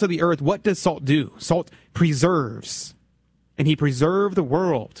the salt of the earth, what does salt do? Salt preserves. And he preserved the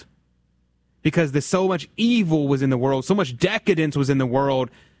world because there's so much evil was in the world, so much decadence was in the world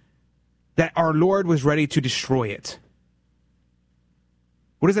that our Lord was ready to destroy it.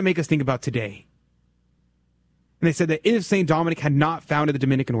 What does that make us think about today? And they said that if St. Dominic had not founded the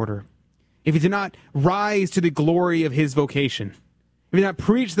Dominican order, if he did not rise to the glory of his vocation, if he did not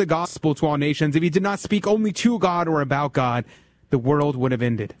preach the gospel to all nations, if he did not speak only to God or about God, the world would have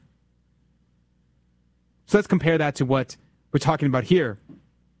ended. So let's compare that to what we're talking about here.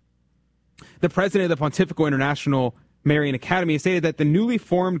 The president of the Pontifical International Marian Academy stated that the newly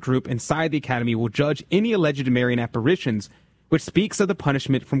formed group inside the academy will judge any alleged Marian apparitions which speaks of the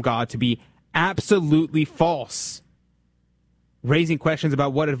punishment from God to be absolutely false, raising questions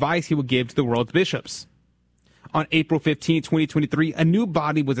about what advice he would give to the world's bishops. On April 15, 2023, a new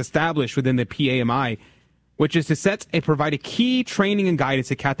body was established within the PAMI, which is to set and provide a key training and guidance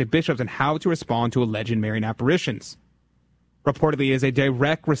to Catholic bishops on how to respond to alleged Marian apparitions. Reportedly, as a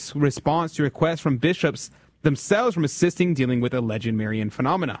direct response to requests from bishops themselves from assisting dealing with alleged Marian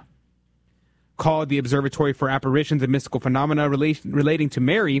phenomena. Called the Observatory for Apparitions and Mystical Phenomena relating to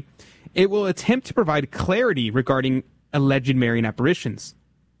Mary, it will attempt to provide clarity regarding alleged Marian apparitions.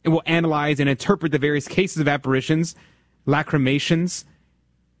 It will analyze and interpret the various cases of apparitions, lacrimations,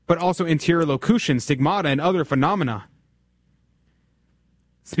 but also interior locution, stigmata, and other phenomena.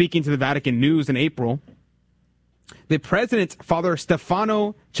 Speaking to the Vatican News in April, the president, Father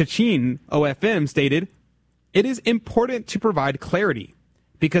Stefano Cecchine, OFM, stated, "It is important to provide clarity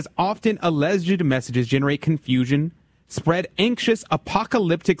because often alleged messages generate confusion, spread anxious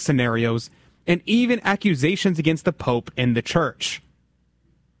apocalyptic scenarios, and even accusations against the Pope and the Church.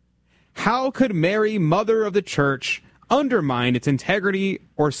 How could Mary, Mother of the Church, undermine its integrity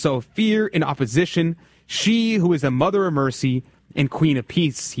or sow fear and opposition, she who is the Mother of Mercy and Queen of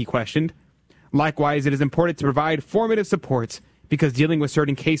Peace?" he questioned. Likewise, it is important to provide formative support because dealing with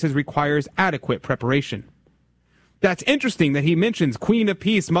certain cases requires adequate preparation. That's interesting that he mentions Queen of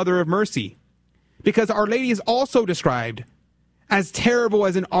Peace, Mother of Mercy, because Our Lady is also described as terrible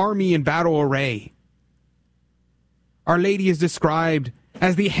as an army in battle array. Our Lady is described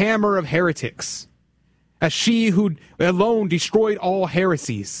as the hammer of heretics, as she who alone destroyed all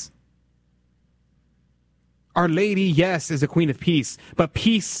heresies. Our Lady, yes, is a Queen of Peace, but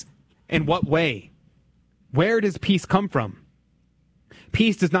peace in what way? Where does peace come from?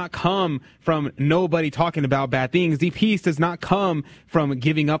 Peace does not come from nobody talking about bad things. The peace does not come from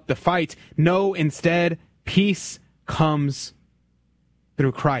giving up the fight. No, instead, peace comes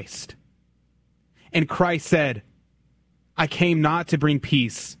through Christ. And Christ said, "I came not to bring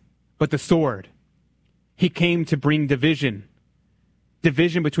peace, but the sword." He came to bring division.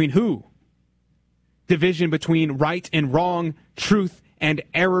 Division between who? Division between right and wrong, truth and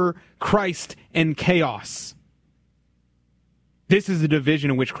error, Christ and chaos. This is the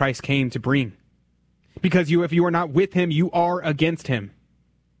division in which Christ came to bring. Because if you are not with him, you are against him.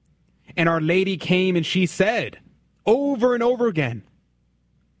 And Our Lady came and she said, over and over again,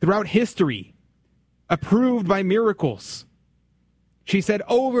 throughout history, approved by miracles, she said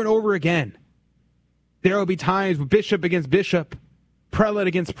over and over again There will be times with bishop against bishop, prelate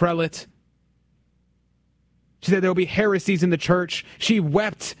against prelate. She said there will be heresies in the church. She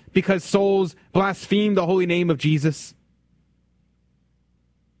wept because souls blasphemed the holy name of Jesus.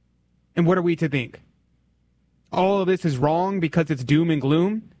 And what are we to think? All of this is wrong because it's doom and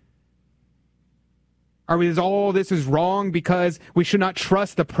gloom? Is all this is wrong because we should not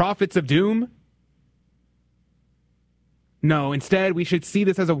trust the prophets of doom? No, instead we should see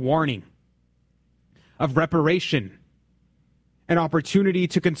this as a warning of reparation, an opportunity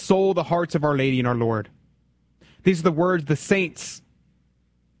to console the hearts of Our Lady and our Lord. These are the words of the saints.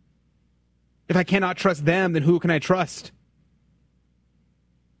 If I cannot trust them, then who can I trust?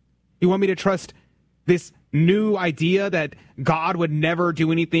 You want me to trust this new idea that God would never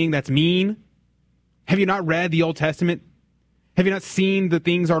do anything that's mean? Have you not read the Old Testament? Have you not seen the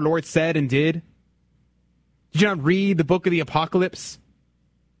things our Lord said and did? Did you not read the book of the Apocalypse?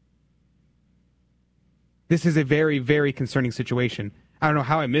 This is a very, very concerning situation. I don't know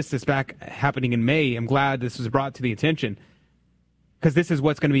how I missed this back happening in May. I'm glad this was brought to the attention, because this is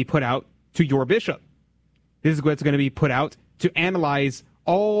what's going to be put out to your bishop. This is what's going to be put out to analyze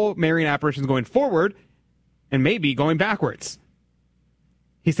all Marian apparitions going forward and maybe going backwards.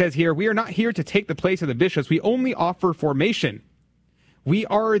 He says here, we are not here to take the place of the bishops. We only offer formation. We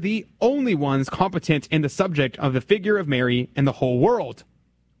are the only ones competent in the subject of the figure of Mary in the whole world.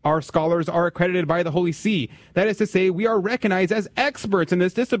 Our scholars are accredited by the Holy See. That is to say, we are recognized as experts in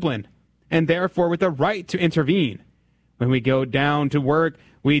this discipline, and therefore with the right to intervene. When we go down to work,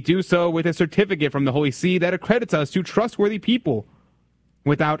 we do so with a certificate from the Holy See that accredits us to trustworthy people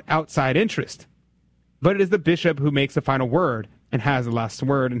without outside interest. But it is the bishop who makes the final word and has the last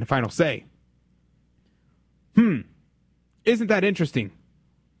word and the final say. Isn't that interesting?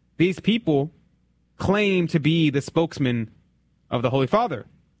 These people claim to be the spokesman of the Holy Father,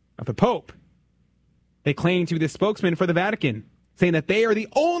 of the Pope. They claim to be the spokesman for the Vatican, saying that they are the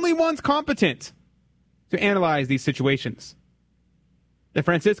only ones competent to analyze these situations. The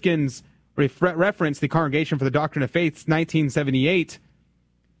Franciscans reference the Congregation for the Doctrine of Faith's 1978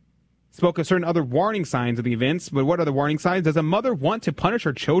 spoke of certain other warning signs of the events. But what are the warning signs? Does a mother want to punish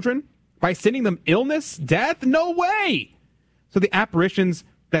her children by sending them illness, death? No way! So the apparitions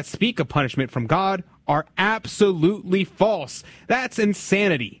that speak of punishment from God are absolutely false. That's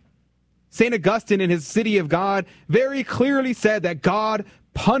insanity. St. Augustine in his City of God very clearly said that God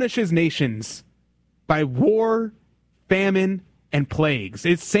punishes nations by war, famine, and plagues.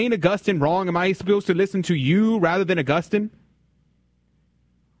 Is St. Augustine wrong? Am I supposed to listen to you rather than Augustine?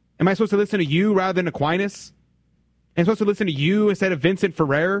 Am I supposed to listen to you rather than Aquinas? Am I supposed to listen to you instead of Vincent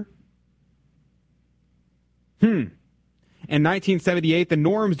Ferrer? In 1978, the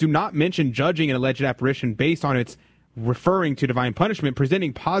norms do not mention judging an alleged apparition based on its referring to divine punishment,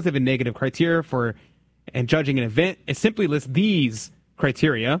 presenting positive and negative criteria for and judging an event. It simply lists these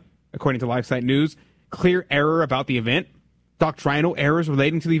criteria, according to LifeSite News: clear error about the event, doctrinal errors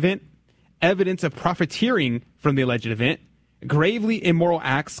relating to the event, evidence of profiteering from the alleged event, gravely immoral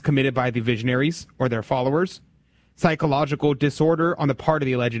acts committed by the visionaries or their followers, psychological disorder on the part of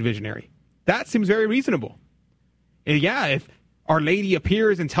the alleged visionary. That seems very reasonable. Yeah, if Our Lady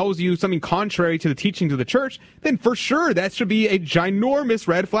appears and tells you something contrary to the teachings of the church, then for sure that should be a ginormous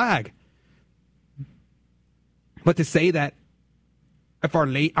red flag. But to say that if Our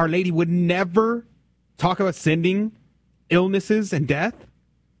Lady would never talk about sending illnesses and death,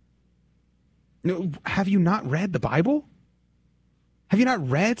 have you not read the Bible? Have you not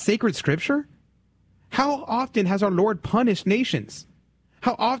read sacred scripture? How often has our Lord punished nations?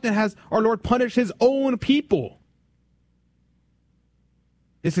 How often has our Lord punished his own people?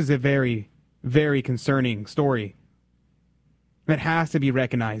 This is a very, very concerning story that has to be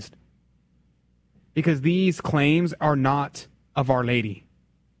recognized, because these claims are not of Our Lady.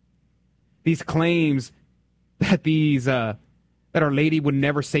 These claims that that Our Lady would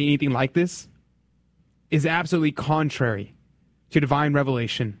never say anything like this is absolutely contrary to divine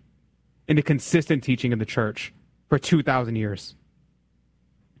revelation and the consistent teaching of the church for 2,000 years.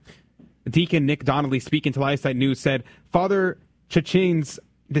 Deacon Nick Donnelly, speaking to LifeSite News, said, Father Chachin's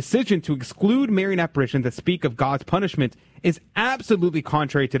decision to exclude Marian apparitions that speak of God's punishment is absolutely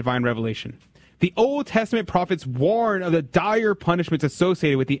contrary to divine revelation. The Old Testament prophets warn of the dire punishments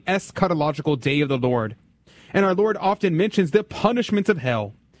associated with the eschatological day of the Lord. And our Lord often mentions the punishments of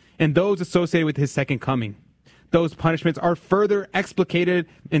hell and those associated with his second coming. Those punishments are further explicated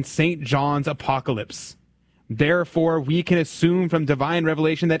in St. John's Apocalypse. Therefore, we can assume from divine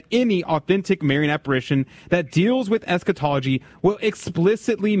revelation that any authentic Marian apparition that deals with eschatology will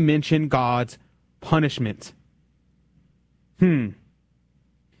explicitly mention God's punishment. And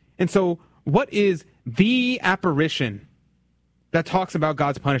so, what is the apparition that talks about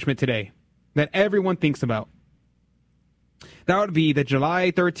God's punishment today, that everyone thinks about, that would be the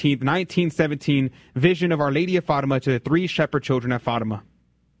July 13th, 1917 vision of Our Lady of Fatima to the 3 shepherd children at Fatima.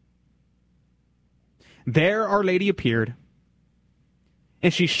 There Our Lady appeared,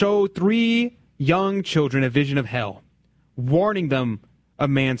 and she showed 3 young children a vision of hell, warning them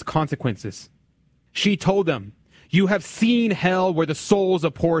of man's consequences. She told them, "You have seen hell where the souls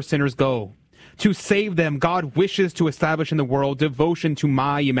of poor sinners go. To save them, God wishes to establish in the world devotion to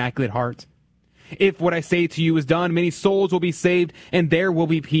my Immaculate Heart. If what I say to you is done, many souls will be saved, and there will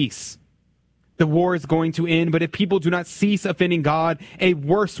be peace. The war is going to end, but if people do not cease offending God, a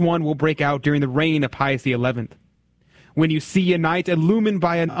worse one will break out during the reign of Pius XI. When you see a night illumined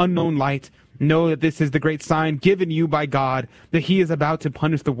by an unknown light, know that this is the great sign given you by God that he is about to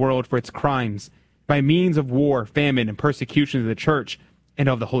punish the world for its crimes by means of war, famine, and persecution of the Church and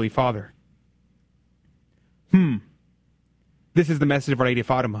of the Holy Father." This is the message of Our Lady of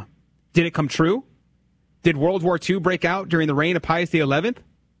Fatima. Did it come true? Did World War II break out during the reign of Pius XI?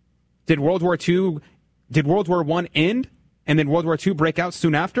 Did World War I end and then World War II break out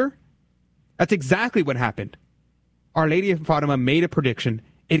soon after? That's exactly what happened. Our Lady of Fatima made a prediction.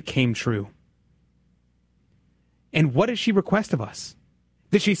 It came true. And what did she request of us?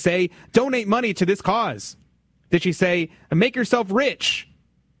 Did she say, donate money to this cause? Did she say, make yourself rich?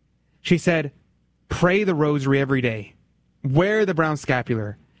 She said, pray the rosary every day. Wear the brown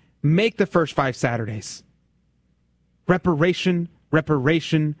scapular. Make the first 5 Saturdays. Reparation,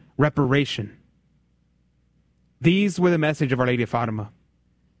 reparation, reparation. These were the message of Our Lady of Fatima.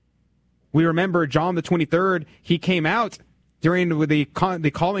 We remember John the 23rd, he came out during the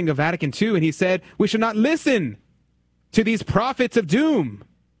calling of Vatican II, and he said, we should not listen to these prophets of doom.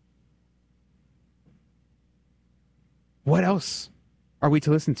 What else are we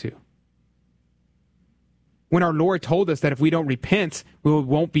to listen to? When our Lord told us that if we don't repent, we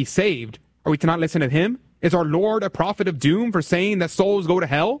won't be saved, are we to not listen to him? Is our Lord a prophet of doom for saying that souls go to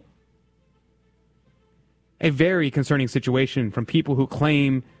hell? A very concerning situation from people who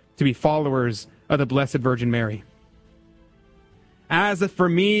claim to be followers of the Blessed Virgin Mary. As for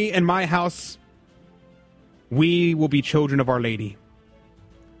me and my house, we will be children of Our Lady.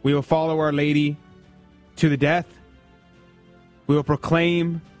 We will follow Our Lady to the death. We will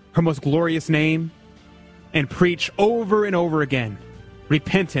proclaim her most glorious name and preach over and over again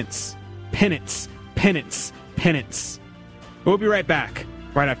repentance, penance, penance, penance. We'll be right back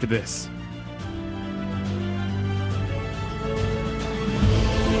right after this.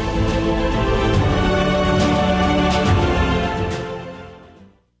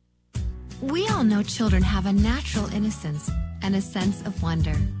 We all know children have a natural innocence and a sense of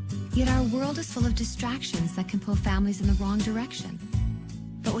wonder. Yet our world is full of distractions that can pull families in the wrong direction.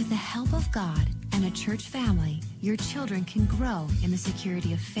 But with the help of God and a church family, your children can grow in the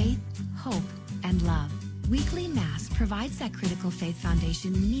security of faith, hope, and love. Weekly Mass provides that critical faith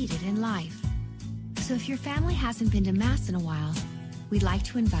foundation needed in life. So if your family hasn't been to Mass in a while, we'd like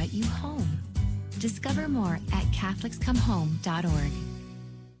to invite you home. Discover more at CatholicsComeHome.org.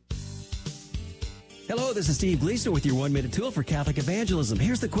 Hello, this is Steve Gleason with your 1-minute tool for Catholic evangelism.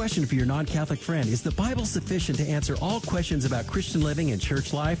 Here's the question for your non-Catholic friend. Is the Bible sufficient to answer all questions about Christian living and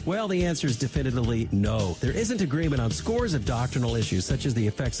church life? Well, the answer is definitively no. There isn't agreement on scores of doctrinal issues, such as the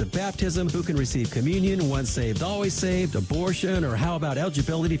effects of baptism, who can receive communion, once saved, always saved, abortion, or how about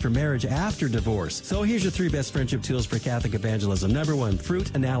eligibility for marriage after divorce. So here's your 3 best friendship tools for Catholic evangelism. Number 1,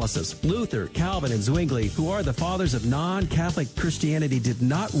 fruit analysis. Luther, Calvin, and Zwingli, who are the fathers of non-Catholic Christianity, did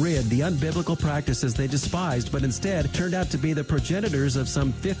not rid the unbiblical practices they despised, but instead turned out to be the progenitors of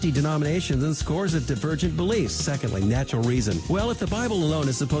some 50 denominations and scores of divergent beliefs. Secondly, natural reason. Well, if the Bible alone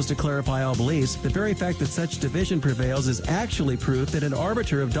is supposed to clarify all beliefs, the very fact that such division prevails is actually proof that an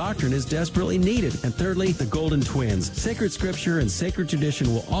arbiter of doctrine is desperately needed. And thirdly, the golden twins. Sacred scripture and sacred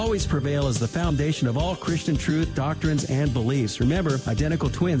tradition will always prevail as the foundation of all Christian truth, doctrines, and beliefs. Remember,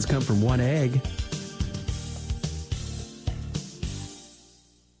 identical twins come from one egg.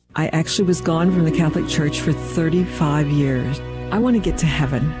 I actually was gone from the Catholic Church for 35 years. I want to get to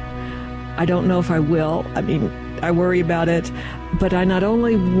heaven. I don't know if I will. I mean, I worry about it. But I not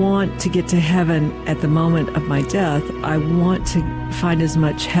only want to get to heaven at the moment of my death, I want to find as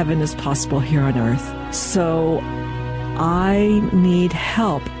much heaven as possible here on earth. So I need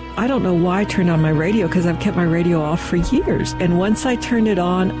help. I don't know why I turned on my radio, because I've kept my radio off for years. And once I turned it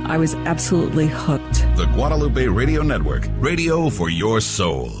on, I was absolutely hooked. The Guadalupe Radio Network, radio for your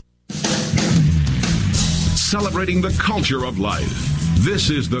soul. Celebrating the culture of life. This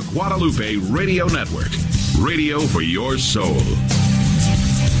is the Guadalupe Radio Network, radio for your soul.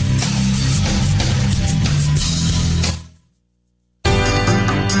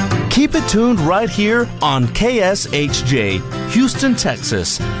 Keep it tuned right here on KSHJ, Houston,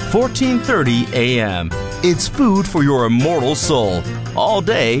 Texas, 1430 AM. It's food for your immortal soul, all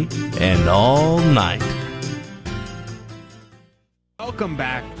day and all night. Welcome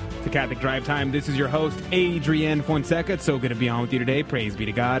back to Catholic Drive Time. This is your host, Adrian Fonseca. It's so good to be on with you today. Praise be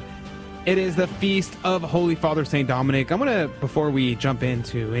to God. It is the feast of Holy Father St. Dominic. I'm going to, before we jump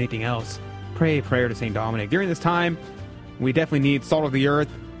into anything else, pray a prayer to St. Dominic. During this time, we definitely need salt of the earth.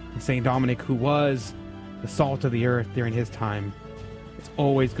 St. Dominic, who was the salt of the earth during his time. It's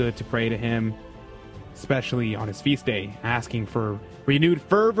always good to pray to him, especially on his feast day, asking for renewed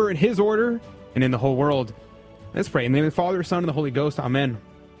fervor in his order and in the whole world. Let's pray. In the name of the Father, Son, and the Holy Ghost. Amen.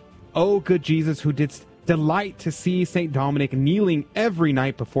 O good Jesus, who didst delight to see St. Dominic kneeling every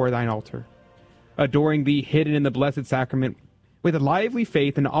night before thine altar, adoring thee hidden in the blessed sacrament, with a lively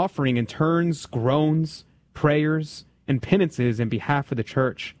faith and offering in turns, groans, prayers, and penances in behalf of the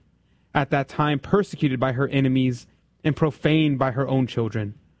Church, at that time persecuted by her enemies and profaned by her own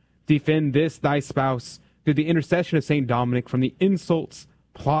children. Defend this thy spouse through the intercession of St. Dominic from the insults,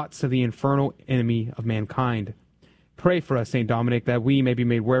 plots of the infernal enemy of mankind. Pray for us, St. Dominic, that we may be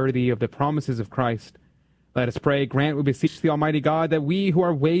made worthy of the promises of Christ. Let us pray, grant, we beseech the Almighty God, that we who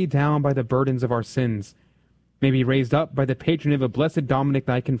are weighed down by the burdens of our sins may be raised up by the patronage of blessed Dominic,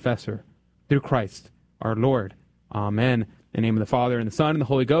 thy confessor, through Christ our Lord. Amen. In the name of the Father, and the Son, and the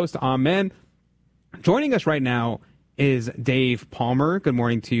Holy Ghost. Amen. Joining us right now is Dave Palmer. Good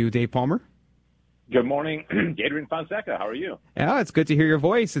morning to you, Dave Palmer. Good morning, Adrian Fonseca. How are you? Yeah, it's good to hear your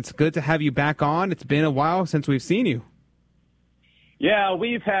voice. It's good to have you back on. It's been a while since we've seen you. Yeah,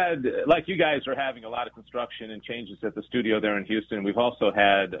 we've had, like you guys are having a lot of construction and changes at the studio there in Houston. We've also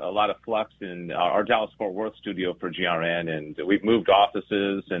had a lot of flux in our Dallas-Fort Worth studio for GRN, and we've moved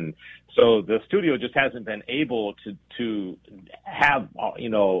offices. And so the studio just hasn't been able to have,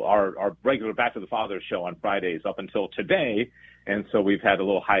 our regular Back to the Father show on Fridays up until today. And so we've had a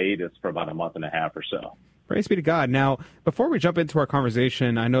little hiatus for about a month and a half or so. Praise be to God. Now, before we jump into our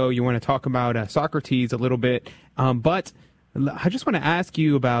conversation, I know you want to talk about Socrates a little bit, but I just want to ask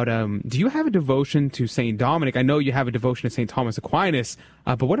you about, do you have a devotion to St. Dominic? I know you have a devotion to St. Thomas Aquinas,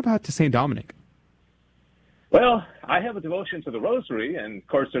 but what about to St. Dominic? Well, I have a devotion to the Rosary, and of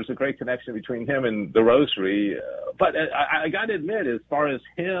course there's a great connection between him and the Rosary. But I got to admit, as far as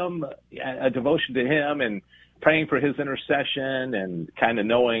him, a devotion to him and praying for his intercession and kind of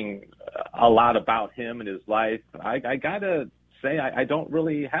knowing a lot about him and his life, I got to say I don't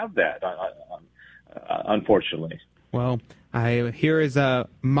really have that, unfortunately. Well, here is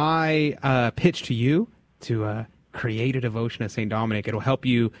my pitch to you to create a devotion to St. Dominic. It'll help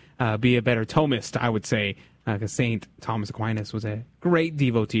you be a better Thomist, I would say, because St. Thomas Aquinas was a great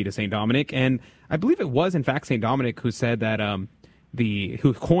devotee to St. Dominic. And I believe it was, in fact, St. Dominic who said that,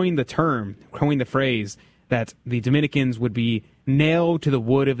 who coined the phrase that the Dominicans would be nailed to the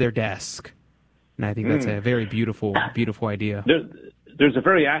wood of their desk. And I think that's a very beautiful, beautiful idea. There's a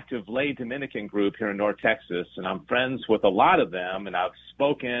very active lay Dominican group here in North Texas, and I'm friends with a lot of them, and I've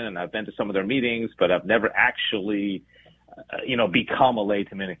spoken and I've been to some of their meetings, but I've never actually, become a lay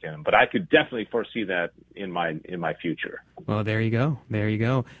Dominican. But I could definitely foresee that in my future. Well, there you go. There you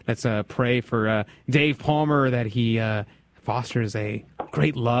go. Let's pray for Dave Palmer that he fosters a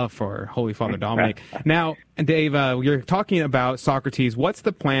great love for Holy Father Dominic. Now, Dave, you're talking about Socrates. What's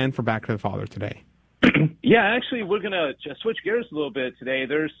the plan for Back to the Father today? Yeah, actually, we're going to switch gears a little bit today.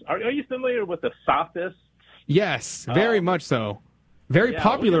 Are you familiar with the Sophists? Yes, very much so. Very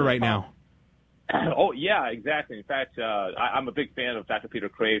popular right now. Oh, yeah, exactly. In fact, I'm a big fan of Dr. Peter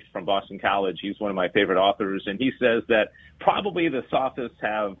Kraft from Boston College. He's one of my favorite authors, and he says that probably the Sophists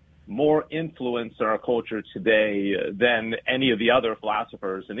have more influence in our culture today than any of the other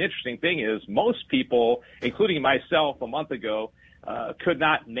philosophers. And the interesting thing is most people, including myself a month ago, could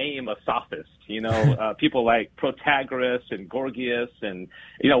not name a sophist, people like Protagoras and Gorgias. And,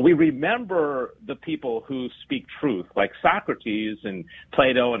 we remember the people who speak truth, like Socrates and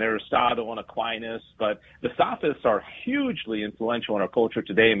Plato and Aristotle and Aquinas. But the sophists are hugely influential in our culture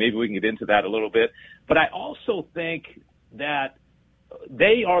today, and maybe we can get into that a little bit. But I also think that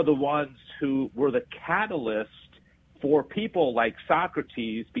they are the ones who were the catalyst for people like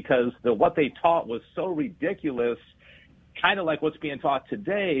Socrates, because what they taught was so ridiculous, kind of like what's being taught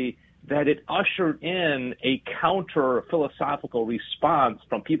today, that it ushered in a counter-philosophical response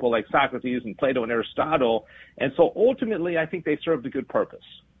from people like Socrates and Plato and Aristotle. And so ultimately, I think they served a good purpose.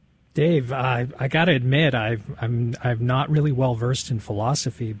 Dave, I got to admit, I'm not really well versed in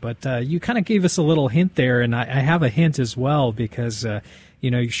philosophy, but you kind of gave us a little hint there, and I have a hint as well, because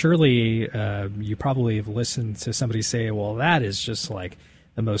surely you probably have listened to somebody say, "Well, that is just like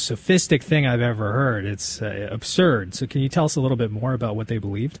the most sophistic thing I've ever heard. It's absurd. So can you tell us a little bit more about what they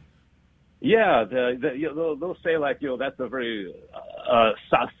believed? Yeah, they'll say that's a very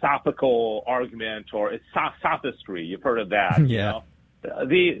philosophical argument, or it's sophistry. You've heard of that. Yeah.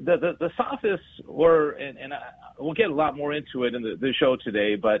 The sophists were, and we'll get a lot more into it in the show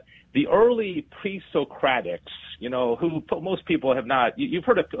today, but the early pre-Socratics, who most people have not, you've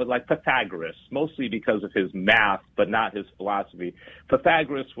heard of like Pythagoras, mostly because of his math, but not his philosophy.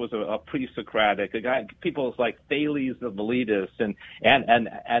 Pythagoras was a pre-Socratic, a guy, people like Thales of Miletus and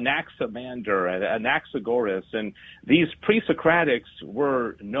Anaximander and Anaxagoras, and these pre-Socratics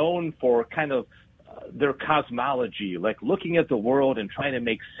were known for kind of their cosmology, like looking at the world and trying to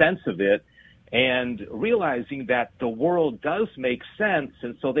make sense of it and realizing that the world does make sense.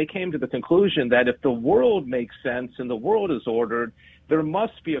 And so they came to the conclusion that if the world makes sense and the world is ordered, there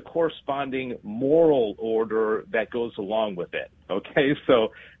must be a corresponding moral order that goes along with it. Okay,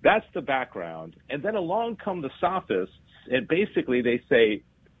 so that's the background. And then along come the sophists, and basically they say,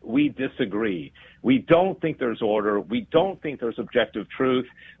 we disagree. We don't think there's order. We don't think there's objective truth.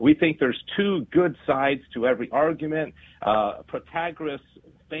 We think there's two good sides to every argument. Pythagoras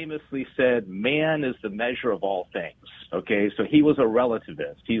famously said, man is the measure of all things. Okay, so he was a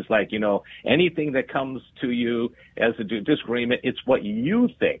relativist. He's like, anything that comes to you as a disagreement, it's what you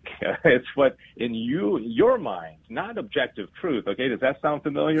think. It's what in your mind, not objective truth. Okay, does that sound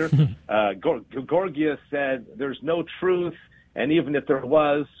familiar? Gorgias said, there's no truth. And even if there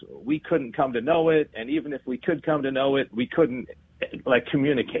was, we couldn't come to know it. And even if we could come to know it, we couldn't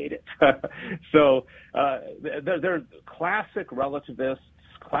communicate it. So they're classic relativists,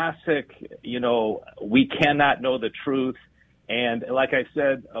 classic, we cannot know the truth. And like I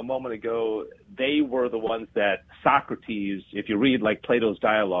said a moment ago, they were the ones that Socrates, if you read like Plato's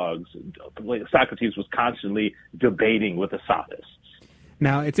dialogues, Socrates was constantly debating with the sophists.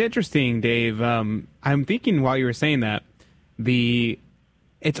 Now, it's interesting, Dave. I'm thinking while you were saying that,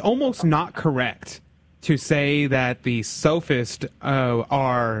 it's almost not correct to say that the sophists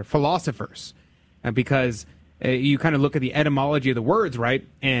are philosophers, because you kind of look at the etymology of the words, right?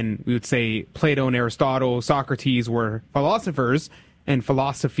 And we would say Plato and Aristotle, Socrates were philosophers, and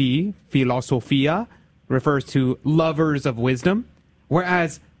philosophy, philosophia, refers to lovers of wisdom,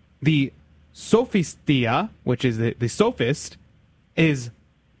 whereas the sophistia, which is the sophist, is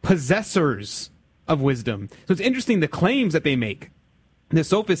possessors of wisdom. So it's interesting the claims that they make. The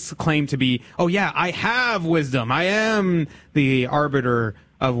sophists claim to be, oh yeah, I have wisdom. I am the arbiter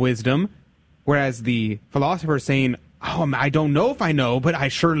of wisdom. Whereas the philosopher is saying, oh, I don't know if I know, but I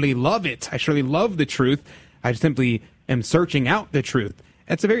surely love it. I surely love the truth. I simply am searching out the truth.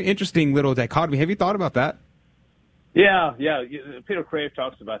 It's a very interesting little dichotomy. Have you thought about that? Yeah. Peter Crave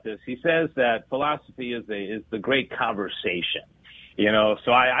talks about this. He says that philosophy is the great conversation.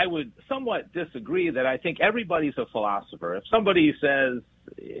 So I would somewhat disagree that I think everybody's a philosopher. If somebody says,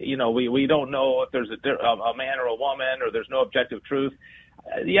 we don't know if there's a man or a woman or there's no objective truth,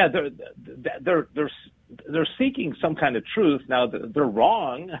 they're seeking some kind of truth. Now, they're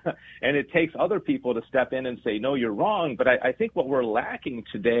wrong, and it takes other people to step in and say, no, you're wrong. But I think what we're lacking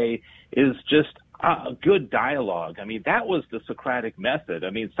today is just a good dialogue. I mean, that was the Socratic method.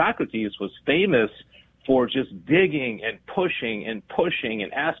 I mean, Socrates was famous for just digging and pushing and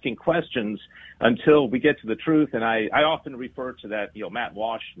asking questions until we get to the truth. And I often refer to that, Matt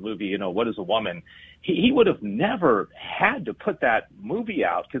Walsh movie, What is a Woman? He would have never had to put that movie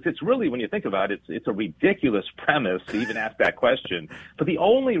out, because it's really, when you think about it, it's a ridiculous premise to even ask that question. But the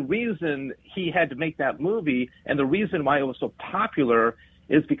only reason he had to make that movie, and the reason why it was so popular,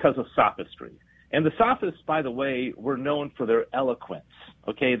 is because of sophistry. And the sophists, by the way, were known for their eloquence.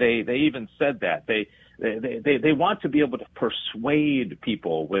 Okay, they even said that. They want to be able to persuade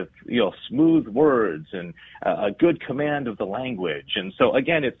people with smooth words and a good command of the language. And so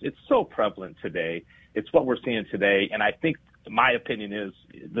again, it's so prevalent today. It's what we're seeing today, and I think my opinion is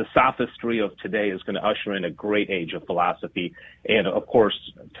the sophistry of today is going to usher in a great age of philosophy, and of course,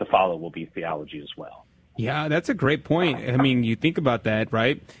 to follow will be theology as well. Yeah, that's a great point. I mean, you think about that,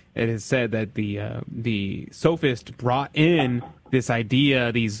 right? It is said that the sophist brought in this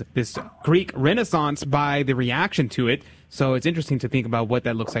idea, this Greek Renaissance, by the reaction to it. So it's interesting to think about what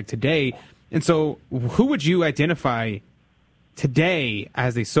that looks like today. And so, who would you identify today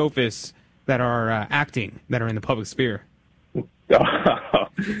as the sophists that are acting, that are in the public sphere?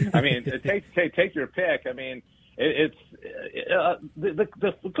 I mean, take your pick. I mean,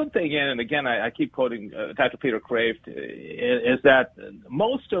 the good thing, and again, I keep quoting Dr. Peter Kraft, is that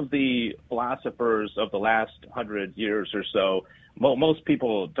most of the philosophers of the last 100 years or so, most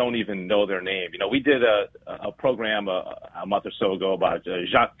people don't even know their name. You know, we did a program a month or so ago about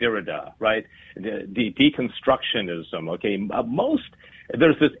Jacques Derrida, right? The deconstructionism. Okay,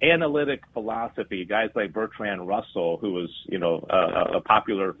 there's this analytic philosophy. Guys like Bertrand Russell, who was, you know, a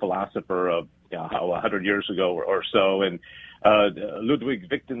popular philosopher of 100 years ago or so, and Ludwig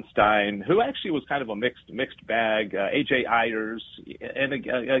Wittgenstein, who actually was kind of a mixed bag. A.J. Ayers, and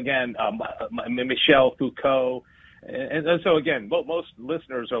again, Michel Foucault. And so again, most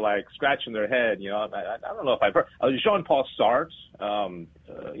listeners are like scratching their head. You know, I don't know if I've heard Jean-Paul Sartre.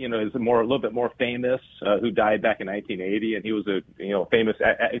 You know, is a little bit more famous, who died back in 1980, and he was a famous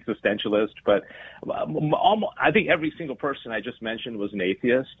existentialist. But I think every single person I just mentioned was an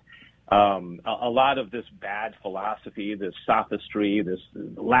atheist. A lot of this bad philosophy, this sophistry, this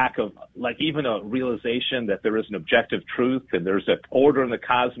lack of even a realization that there is an objective truth and there's an order in the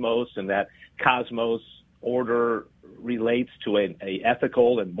cosmos, and that cosmos order relates to a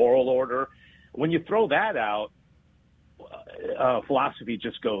ethical and moral order. When you throw that out, philosophy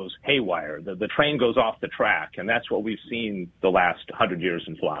just goes haywire. The train goes off the track, and that's what we've seen the last 100 years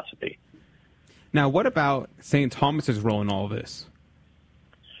in philosophy. Now, what about St. Thomas's role in all of this?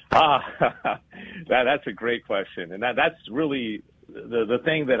 That's a great question, and that's really the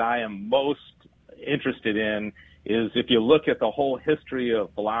thing that I am most interested in. Is if you look at the whole history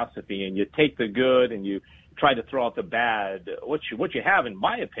of philosophy and you take the good and you try to throw out the bad, what you have, in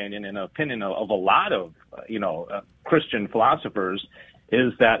my opinion, and opinion of a lot of Christian philosophers,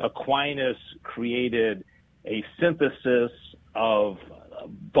 is that Aquinas created a synthesis of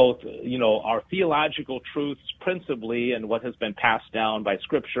both, our theological truths principally, and what has been passed down by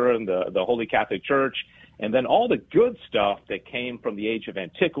Scripture and the Holy Catholic Church, and then all the good stuff that came from the age of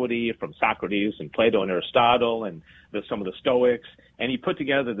antiquity, from Socrates and Plato and Aristotle and some of the Stoics. And he put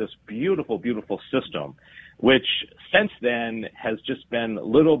together this beautiful, beautiful system, which since then has just been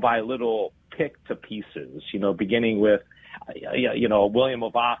little by little picked to pieces, beginning with, William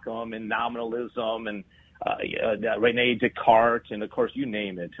of Ockham and nominalism, and René Descartes, and of course, you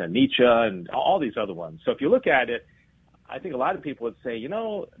name it, Nietzsche, and all these other ones. So if you look at it, I think a lot of people would say,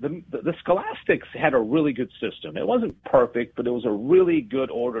 the scholastics had a really good system. It wasn't perfect, but it was a really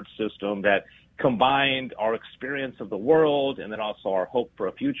good ordered system that combined our experience of the world and then also our hope for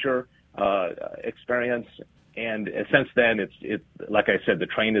a future experience. And since then, it's like I said, the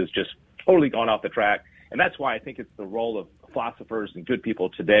train has just totally gone off the track. And that's why I think it's the role of philosophers and good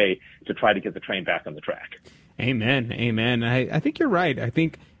people today to try to get the train back on the track. Amen. Amen. I think you're right. I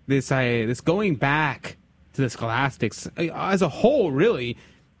think this going back to the scholastics as a whole really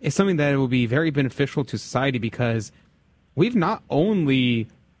is something that will be very beneficial to society, because we've not only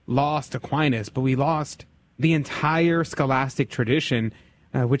lost Aquinas, but we lost the entire scholastic tradition,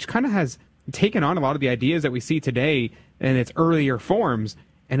 which kind of has taken on a lot of the ideas that we see today in its earlier forms.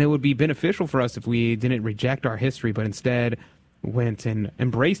 And it would be beneficial for us if we didn't reject our history, but instead went and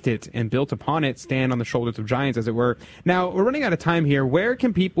embraced it and built upon it, stand on the shoulders of giants, as it were. Now, we're running out of time here. Where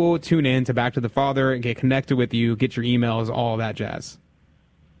can people tune in to Back to the Father and get connected with you, get your emails, all that jazz?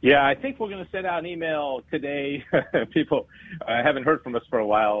 Yeah, I think we're going to send out an email today. People haven't heard from us for a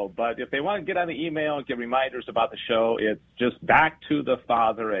while, but if they want to get on the email and get reminders about the show, it's just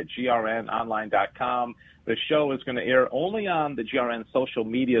backtothefather@grnonline.com. The show is going to air only on the GRN social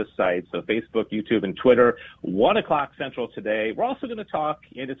media sites, so Facebook, YouTube, and Twitter, 1 o'clock Central today. We're also going to talk,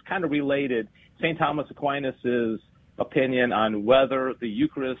 and it's kind of related, St. Thomas Aquinas' opinion on whether the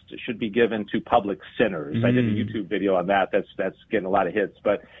Eucharist should be given to public sinners. I did a YouTube video on that. That's getting a lot of hits,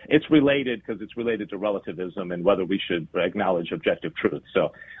 but it's related because it's related to relativism and whether we should acknowledge objective truth.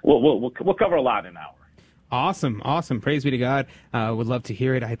 So we'll cover a lot in an hour. Awesome. Praise be to God. Would love to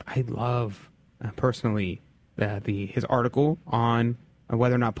hear it. I love personally his article on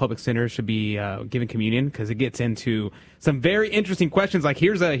whether or not public sinners should be given communion, because it gets into some very interesting questions. Like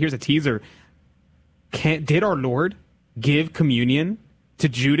here's a teaser. Did our Lord give communion to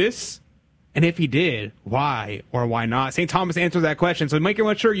Judas? And if he did, why or why not? St. Thomas answers that question. So make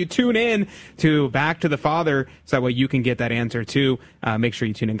sure you tune in to Back to the Father, so that way you can get that answer too. Make sure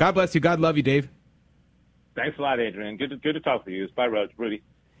you tune in. God bless you. God love you, Dave. Thanks a lot, Adrian. Good to talk to you. Bye, Rudy.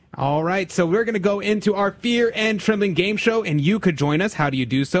 All right, so we're going to go into our Fear and Trembling game show, and you could join us. How do you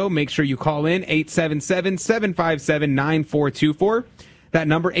do so? Make sure you call in 877-757-9424. That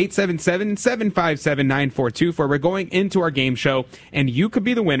number, 877-757-9424. We're going into our game show, and you could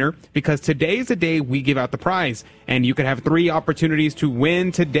be the winner because today is the day we give out the prize. And you could have 3 opportunities to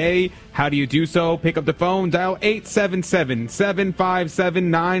win today. How do you do so? Pick up the phone, dial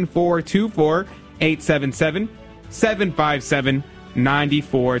 877-757-9424,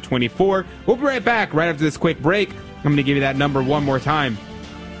 877-757-9424. We'll be right back right after this quick break. I'm going to give you that number one more time.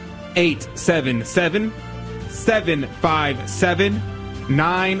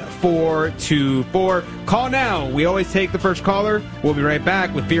 877-757-9424. Call now. We always take the first caller. We'll be right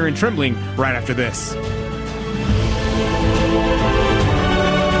back with Fear and Trembling right after this.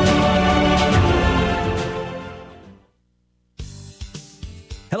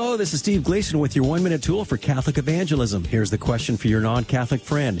 Hello, this is Steve Gleason with your 1-minute tool for Catholic evangelism. Here's the question for your non-Catholic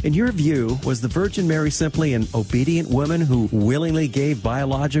friend. In your view, was the Virgin Mary simply an obedient woman who willingly gave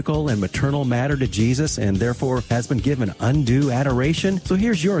biological and maternal matter to Jesus and therefore has been given undue adoration? So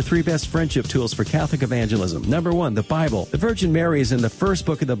here's your 3 best friendship tools for Catholic evangelism. Number 1, the Bible. The Virgin Mary is in the first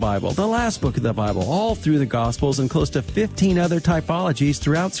book of the Bible, the last book of the Bible, all through the Gospels, and close to 15 other typologies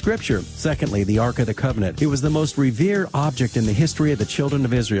throughout Scripture. Secondly, the Ark of the Covenant. It was the most revered object in the history of the children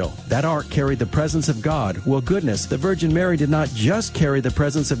of Israel. That ark carried the presence of God. Well, goodness, the Virgin Mary did not just carry the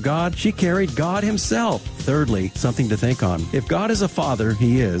presence of God, she carried God himself. Thirdly, something to think on. If God is a father,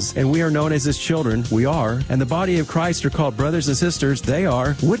 he is, and we are known as his children, we are, and the body of Christ are called brothers and sisters, they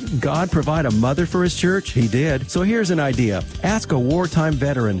are, wouldn't God provide a mother for his church? He did. So here's an idea. Ask a wartime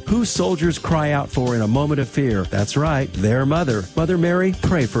veteran who soldiers cry out for in a moment of fear. That's right, their mother. Mother Mary,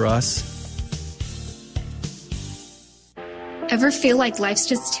 pray for us. Ever feel like life's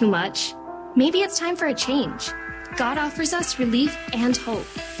just too much? Maybe it's time for a change. God offers us relief and hope.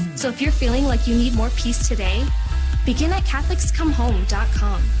 So if you're feeling like you need more peace today, begin at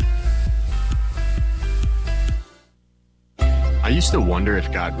CatholicsComeHome.com. I used to wonder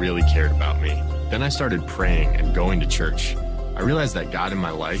if God really cared about me. Then I started praying and going to church. I realized that God in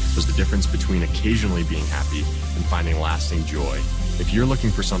my life was the difference between occasionally being happy and finding lasting joy. If you're looking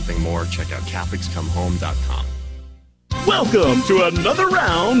for something more, check out CatholicsComeHome.com. Welcome to another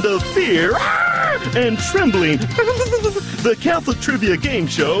round of Fear and Trembling, the Catholic trivia game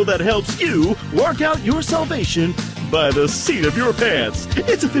show that helps you work out your salvation by the seat of your pants.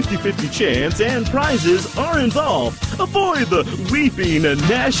 It's a 50-50 chance and prizes are involved. Avoid the weeping and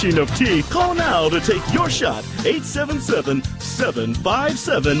gnashing of teeth. Call now to take your shot.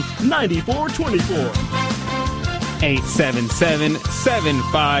 877-757-9424.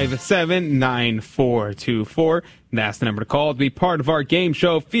 877-757-9424. That's the number to call to be part of our game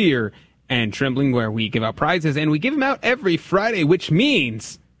show, Fear and Trembling, where we give out prizes, and we give them out every Friday, which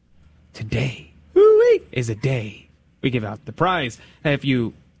means today is a day we give out the prize. And if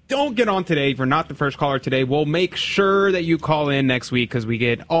you don't get on today, if you're not the first caller today, we'll make sure that you call in next week because we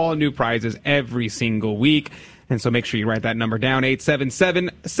get all new prizes every single week. And so make sure you write that number down,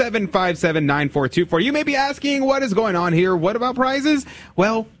 877-757-9424. You may be asking, what is going on here? What about prizes?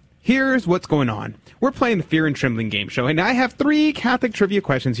 Well, here's what's going on. We're playing the Fear and Trembling game show, and I have 3 Catholic trivia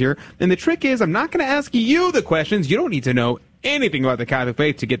questions here. And the trick is, I'm not going to ask you the questions. You don't need to know anything about the Catholic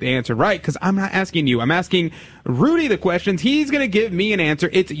faith to get the answer right, because I'm not asking you. I'm asking Rudy the questions. He's going to give me an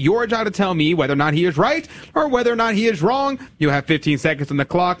answer. It's your job to tell me whether or not he is right or whether or not he is wrong. You have 15 seconds on the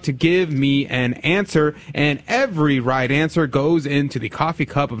clock to give me an answer, and every right answer goes into the coffee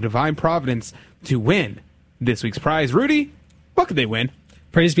cup of divine providence to win this week's prize. Rudy, what could they win?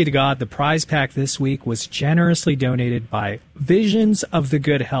 Praise be to God. The prize pack this week was generously donated by Visions of the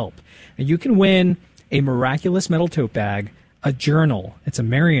Good Help. And you can win a miraculous metal tote bag, a journal, it's a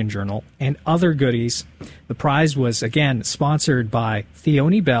Marian journal, and other goodies. The prize was, again, sponsored by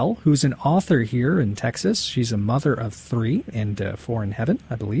Theoni Bell, who's an author here in Texas. She's a mother of 3 and 4 in heaven,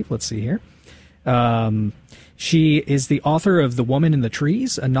 I believe. Let's see here. She is the author of The Woman in the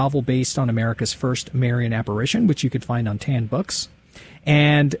Trees, a novel based on America's first Marian apparition, which you could find on Tan Books.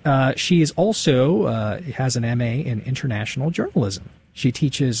 And she is also has an MA in international journalism. She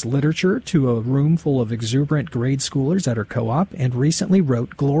teaches literature to a room full of exuberant grade schoolers at her co-op and recently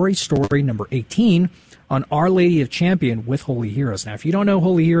wrote Glory Story number 18 on Our Lady of Champion with Holy Heroes. Now, if you don't know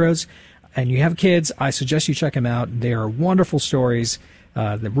Holy Heroes and you have kids, I suggest you check them out. They are wonderful stories.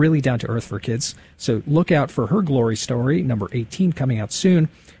 They're really down to earth for kids. So look out for her Glory Story number 18 coming out soon.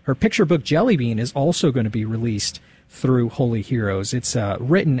 Her picture book Jellybean is also going to be released through Holy Heroes. It's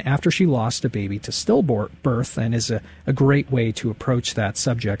written after she lost a baby to stillbirth and is a great way to approach that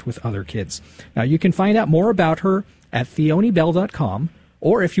subject with other kids. Now, you can find out more about her at theonibell.com,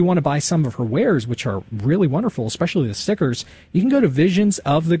 or if you want to buy some of her wares, which are really wonderful, especially the stickers, you can go to Visions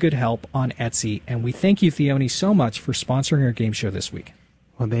of the Good Help on Etsy. And we thank you, Theoni, so much for sponsoring our game show this week.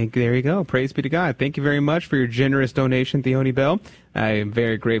 Well, there you go. Praise be to God. Thank you very much for your generous donation, Theoni Bell. I am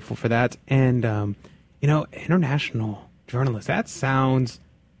very grateful for that. And, international journalist, that sounds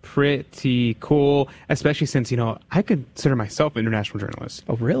pretty cool, especially since, I consider myself an international journalist.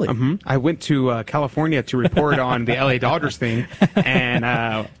 Oh, really? I went to California to report on the LA Dodgers thing,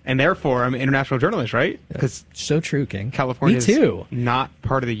 and therefore I'm an international journalist, right? Because so true, King. California Me too. is not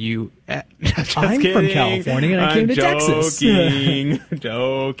part of the U. I'm from California, and I came to Texas.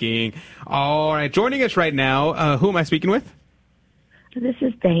 Joking. All right, joining us right now, who am I speaking with? This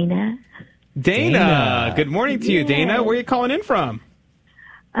is Dana. Dana. Good morning to you, Dana. Where are you calling in from?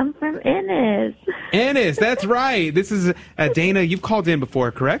 I'm from Ennis. Ennis, that's right. This is Dana. You've called in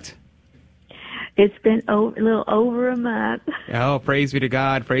before, correct? It's been a little over a month. Oh, praise be to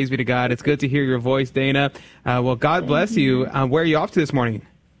God. Praise be to God. It's good to hear your voice, Dana. Well, God bless you. Where are you off to this morning?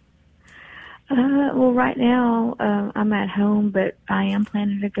 Well, right now I'm at home, but I am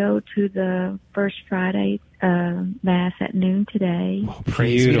planning to go to the First Friday Mass at noon today. Oh,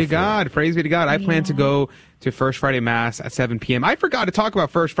 praise be to God. Praise be to God. I plan to go to First Friday Mass at 7 p.m. I forgot to talk about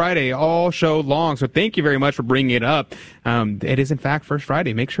First Friday all show long, so thank you very much for bringing it up. It is, in fact, First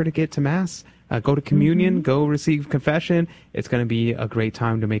Friday. Make sure to get to Mass. Go to communion. Go receive confession. It's going to be a great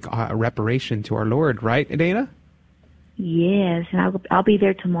time to make a reparation to our Lord. Right, Dana? Yes, and I'll be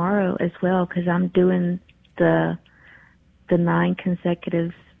there tomorrow as well because I'm doing the 9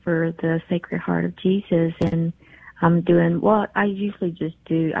 consecutives for the Sacred Heart of Jesus, and I'm doing what I usually just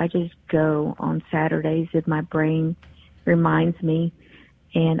do. I just go on Saturdays if my brain reminds me.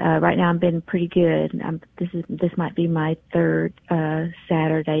 And right now I'm been pretty good. This might be my 3rd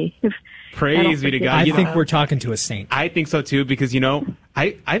Saturday. Praise be to God. I think we're talking to a saint. I think so too, because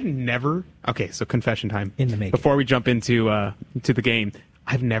I've never. Okay, so confession time. In the making. Before we jump into to the game,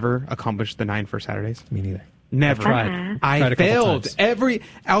 I've never accomplished the 9 First Saturdays. Me neither. Never. I failed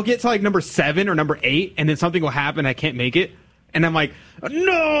I'll get to like number 7 or number 8, and then something will happen. I can't make it. And I'm like,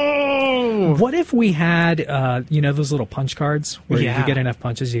 no! What if we had, those little punch cards where if you get enough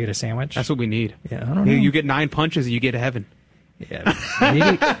punches, you get a sandwich? That's what we need. Yeah, I don't know. You get 9 punches and you get to heaven. Yeah,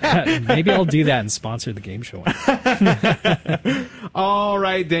 maybe I'll do that and sponsor the game show. All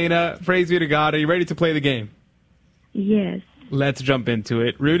right, Dana. Praise be to God. Are you ready to play the game? Yes. Let's jump into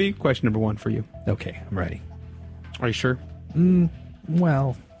it. Rudy, question number 1 for you. Okay, I'm ready. Are you sure?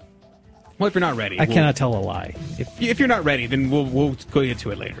 Well, if you're not ready, I cannot tell a lie. If you're not ready, then we'll go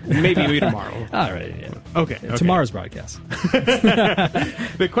into it later. Maybe tomorrow. All right. Yeah. Okay. Tomorrow's broadcast.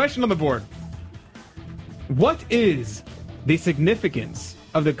 The question on the board: what is the significance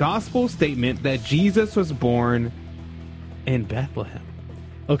of the gospel statement that Jesus was born in Bethlehem?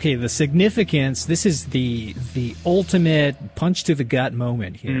 Okay, the significance. This is the ultimate punch to the gut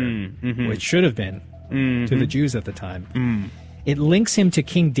moment here, which should have been to the Jews at the time. It links him to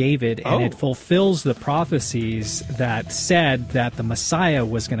King David, and it fulfills the prophecies that said that the Messiah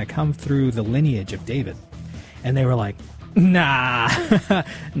was going to come through the lineage of David. And they were like, nah,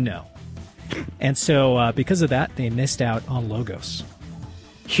 no. And so because of that, they missed out on Logos.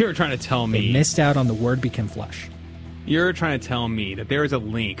 You're trying to tell me... They missed out on the Word became flesh. You're trying to tell me that there is a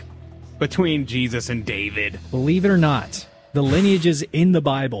link between Jesus and David. Believe it or not, the lineages in the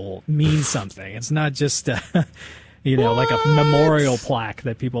Bible mean something. It's not just... like a memorial plaque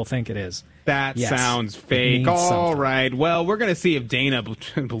that people think it is. That sounds fake. All right. Well, we're going to see if Dana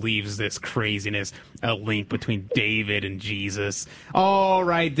believes this craziness, a link between David and Jesus. All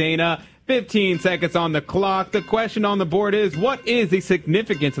right, Dana. 15 seconds on the clock. The question on the board is, what is the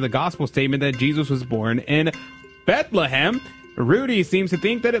significance of the gospel statement that Jesus was born in Bethlehem? Rudy seems to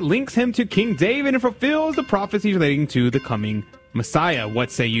think that it links him to King David and fulfills the prophecies relating to the coming Messiah. What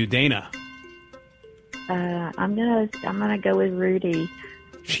say you, Dana? I'm gonna go with Rudy.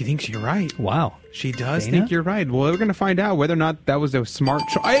 She thinks you're right. Wow. She does Dana? think you're right. Well, we're going to find out whether or not that was a smart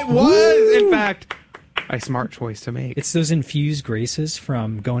choice. It was, in fact, a smart choice to make. It's those infused graces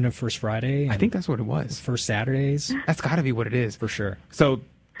from going to First Friday. I think that's what it was. First Saturdays. That's got to be what it is. For sure. So,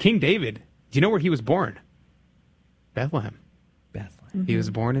 King David, do you know where he was born? Bethlehem. He was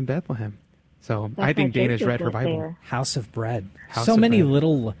born in Bethlehem. So, I think Dana's read her Bible. There. House of bread. So many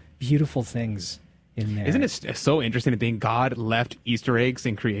little beautiful things in there. Isn't it so interesting to think God left Easter eggs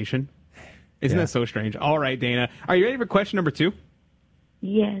in creation? Isn't that so strange? All right, Dana. Are you ready for question number 2?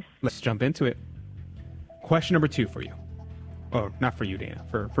 Yes. Let's jump into it. Question number 2 for you. Oh, not for you, Dana.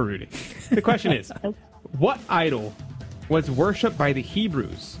 For Rudy. The question is, what idol was worshipped by the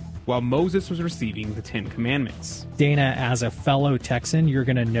Hebrews while Moses was receiving the 10 Commandments? Dana, as a fellow Texan, you're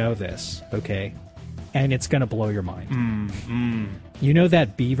going to know this, okay? and it's going to blow your mind. You know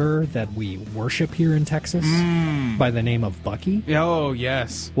that beaver that we worship here in Texas by the name of Bucky? Oh,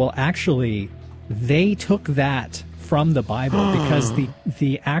 yes. Well, actually, they took that from the Bible because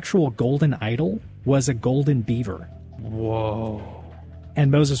the actual golden idol was a golden beaver. Whoa.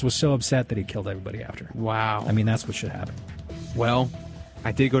 And Moses was so upset that he killed everybody after. Wow. I mean, that's what should happen. Well,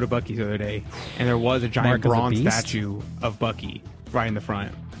 I did go to Buc-ee's the other day, and there was a giant bronze statue of Bucky right in the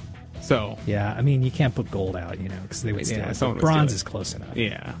front. So yeah, I mean, you can't put gold out, because they would steal it. But bronze is close enough.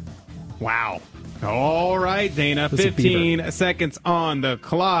 Yeah. Wow. All right, Dana. 15 seconds on the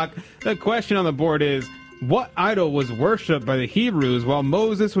clock. The question on the board is, what idol was worshipped by the Hebrews while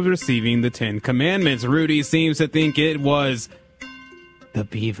Moses was receiving the 10 Commandments? Rudy seems to think it was the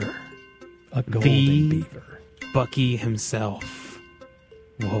beaver. A golden beaver. Bucky himself.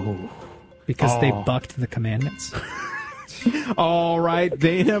 Whoa. Because they bucked the commandments? All right,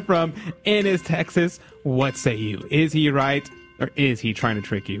 Dana from Ennis, Texas. What say you? Is he right, or is he trying to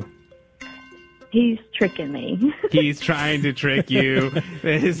trick you? He's tricking me. He's trying to trick you.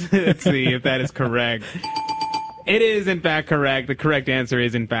 Let's see if that is correct. It is, in fact, correct. The correct answer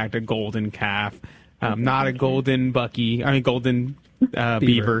is, in fact, a golden calf. Not a golden golden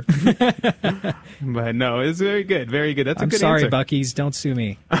beaver. But no, it's very good. Very good. That's a good answer. I'm sorry, Buc-ee's. Don't sue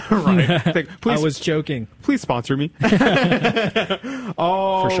me. Right. Please, I was joking. Please sponsor me.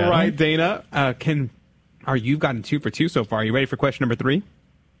 All right, Dana. You've gotten 2 for 2 so far. Are you ready for question number 3?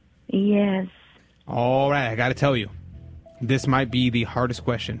 Yes. All right. I got to tell you, this might be the hardest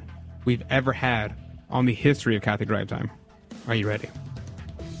question we've ever had on the history of Catholic Drive Time. Are you ready?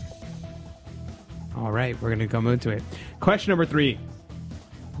 All right. We're going to go into it. Question number 3.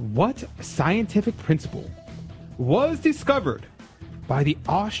 What scientific principle was discovered by the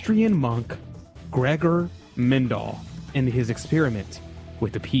Austrian monk Gregor Mendel in his experiment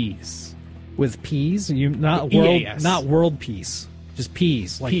with the peas? With peas? Not world peace. Just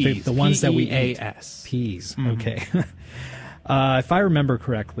peas. Like peas. The ones that we eat. P-E-A-S. Peas. Okay. If I remember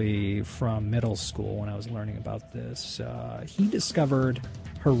correctly from middle school when I was learning about this, he discovered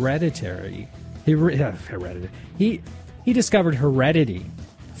heredity through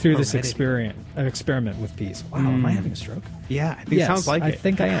this experiment with peas. Wow, am I having a stroke? Yeah, I think it sounds like it. I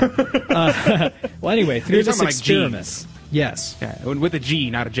think I am. Well, anyway, through this experiment. Genes. Yes. Yeah, with a G,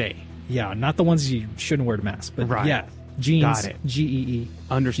 not a J. Yeah, not the ones you shouldn't wear to mass. But yeah, genes. Got it. G-E-E.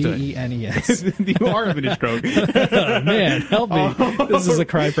 Understood. G-E-N-E-S. You are having a stroke. Man, help me. This is a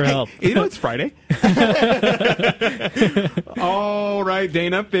cry for help. Hey, it's Friday. All right,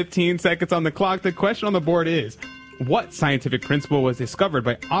 Dana, 15 seconds on the clock. The question on the board is, what scientific principle was discovered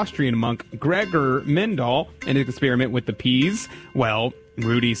by Austrian monk Gregor Mendel in his experiment with the peas? Well,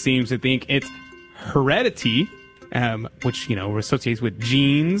 Rudy seems to think it's heredity, which, associates with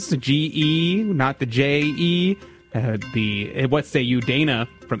genes, G-E, not the J-E. What say you, Dana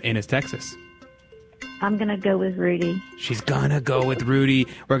from Ennis, Texas? I'm going to go with Rudy. She's going to go with Rudy.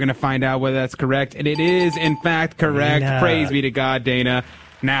 We're going to find out whether that's correct. And it is, in fact, correct. Dana. Praise be to God, Dana.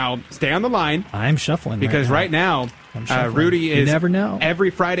 Now, stay on the line. I'm shuffling because right now Rudy is... You never know. Every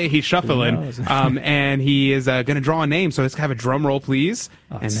Friday he's shuffling. And he is going to draw a name. So let's have a drum roll, please.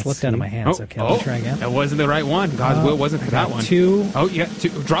 It slipped out of my hands. Okay, let me try again. That wasn't the right one. God's will wasn't for that one. 2. Oh, yeah. 2.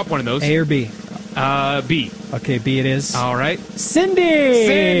 Drop one of those. A or B? B. Okay, B it is. All right.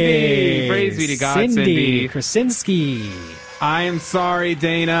 Cindy! Praise be to God, Cindy. Krasinski. I am sorry,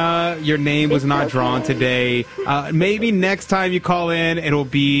 Dana. Your name was not drawn today. Maybe next time you call in, it'll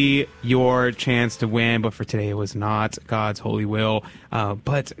be your chance to win. But for today, it was not God's holy will.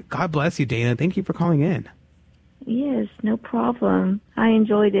 But God bless you, Dana. Thank you for calling in. Yes, no problem. I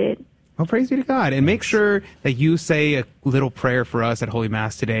enjoyed it. Well, praise be to God. And make sure that you say a little prayer for us at Holy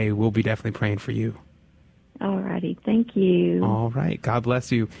Mass today. We'll be definitely praying for you. All righty. Thank you. All right. God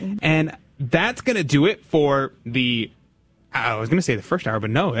bless you. And that's going to do it for I was going to say the first hour, but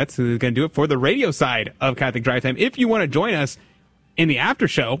no, that's going to do it for the radio side of Catholic Drive Time. If you want to join us in the after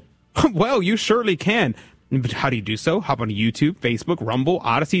show, well, you surely can. But how do you do so? Hop on YouTube, Facebook, Rumble,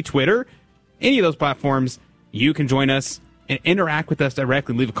 Odyssey, Twitter, any of those platforms. You can join us and interact with us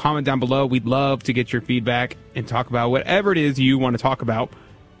directly. Leave a comment down below. We'd love to get your feedback and talk about whatever it is you want to talk about.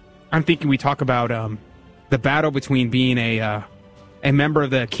 I'm thinking we talk about the battle between being a member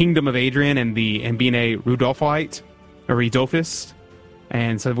of the Kingdom of Adrian and being a Rudolphite. A Rudolphist.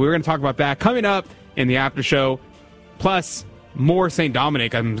 And so we're going to talk about that coming up in the after show. Plus, more St.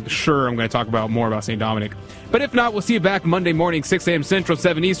 Dominic. I'm sure I'm going to talk more about St. Dominic. But if not, we'll see you back Monday morning, 6 a.m. Central,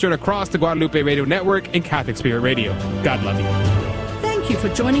 7 Eastern, across the Guadalupe Radio Network and Catholic Spirit Radio. God love you. Thank you for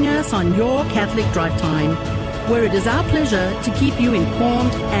joining us on Your Catholic Drive Time. where it is our pleasure to keep you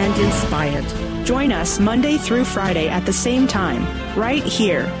informed and inspired. Join us Monday through Friday at the same time, right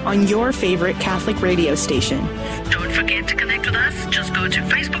here on your favorite Catholic radio station. Don't forget to connect with us. Just go to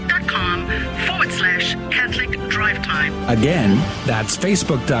facebook.com/Catholic Drive Time. Again, that's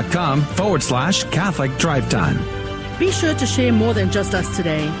facebook.com/Catholic Drive Time. Be sure to share more than just us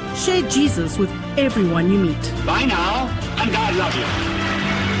today. Share Jesus with everyone you meet. Bye now, and God love you.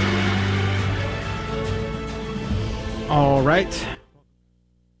 All right.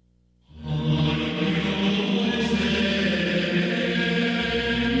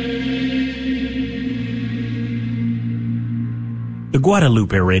 The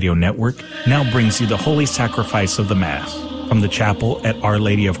Guadalupe Radio Network now brings you the Holy Sacrifice of the Mass from the chapel at Our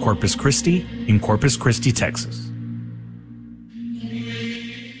Lady of Corpus Christi in Corpus Christi, Texas.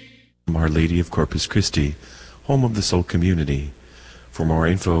 Our Lady of Corpus Christi, home of the Soul community. For more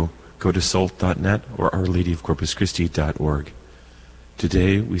info, go to salt.net or ourladyofcorpuschristi.org.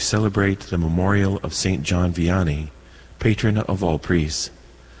 Today we celebrate the memorial of St. John Vianney, patron of all priests.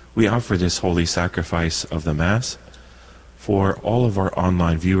 We offer this holy sacrifice of the Mass for all of our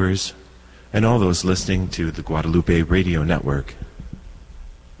online viewers and all those listening to the Guadalupe Radio Network.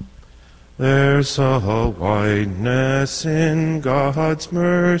 There's a wideness in God's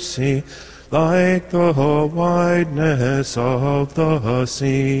mercy, like the wideness of the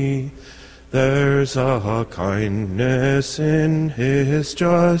sea. There's a kindness in His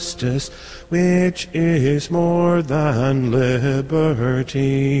justice, which is more than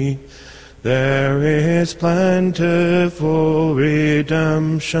liberty. There is plentiful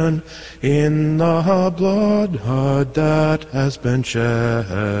redemption in the blood that has been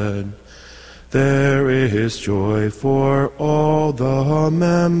shed. There is joy for all the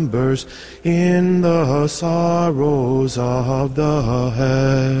members in the sorrows of the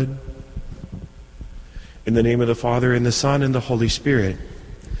head. In the name of the Father, and the Son, and the Holy Spirit,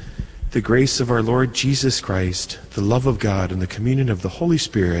 the grace of our Lord Jesus Christ, the love of God, and the communion of the Holy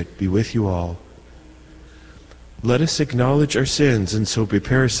Spirit be with you all. Let us acknowledge our sins and so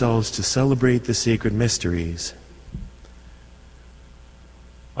prepare ourselves to celebrate the sacred mysteries.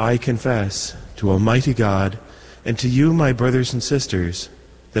 I confess to Almighty God and to you, my brothers and sisters,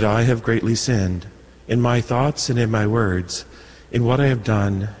 that I have greatly sinned in my thoughts and in my words, in what I have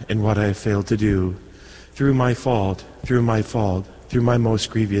done and what I have failed to do, through my most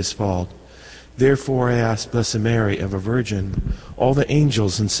grievous fault. Therefore I ask Blessed Mary, ever Virgin, all the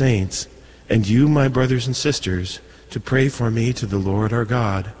angels and saints, and you, my brothers and sisters, to pray for me to the Lord our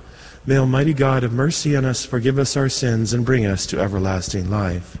God. May Almighty God have mercy on us, forgive us our sins, and bring us to everlasting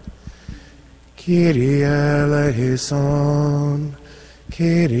life. Kyrie eleison,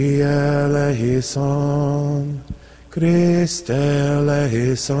 Kyrie eleison, Christe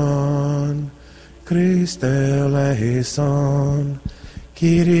eleison, Christe eleison,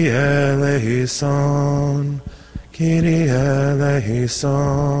 Kyrie eleison, Kyrie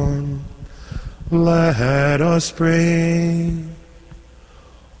eleison. Let us pray.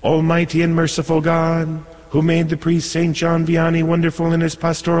 Almighty and merciful God, who made the priest St. John Vianney wonderful in his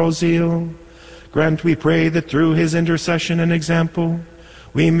pastoral zeal, grant, we pray, that through his intercession and example,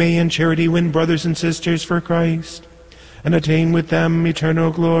 we may in charity win brothers and sisters for Christ, and attain with them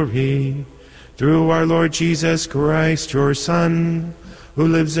eternal glory. Through our Lord Jesus Christ, your Son, who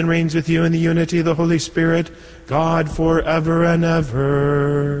lives and reigns with you in the unity of the Holy Spirit, God, forever and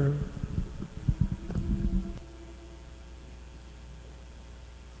ever.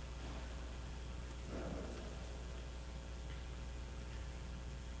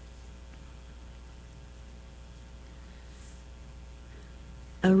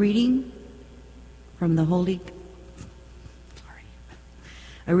 A reading from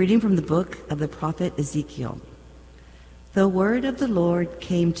the book of the prophet Ezekiel. The word of the Lord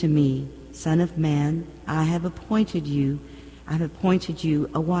came to me, Son of man, I have appointed you a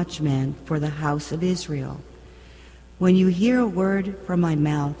watchman for the house of Israel. When you hear a word from my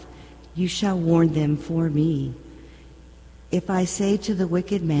mouth, you shall warn them for me. If I say to the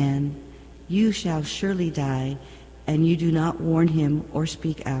wicked man, you shall surely die, and you do not warn him or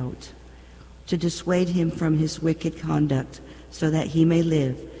speak out, to dissuade him from his wicked conduct, so that he may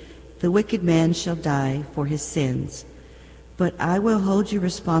live, the wicked man shall die for his sins, but I will hold you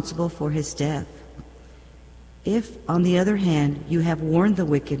responsible for his death. If, on the other hand, you have warned the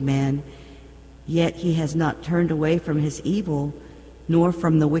wicked man, yet he has not turned away from his evil, nor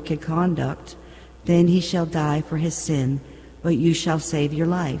from the wicked conduct, then he shall die for his sin, but you shall save your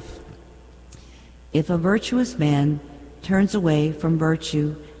life. If a virtuous man turns away from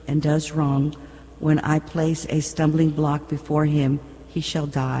virtue and does wrong, when I place a stumbling block before him, he shall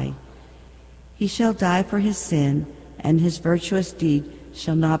die. He shall die for his sin, and his virtuous deed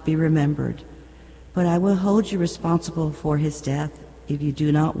shall not be remembered. But I will hold you responsible for his death if you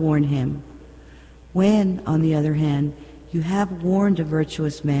do not warn him. When, on the other hand, you have warned a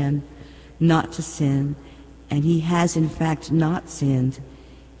virtuous man not to sin, and he has in fact not sinned,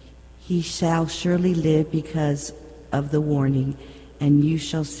 he shall surely live because of the warning, and you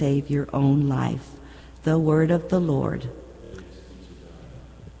shall save your own life. The word of the Lord.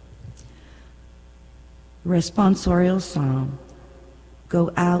 Responsorial Psalm.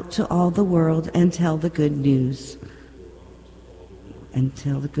 Go out to all the world and tell the good news. And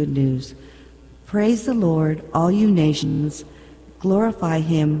tell the good news. Praise the Lord, all you nations. Glorify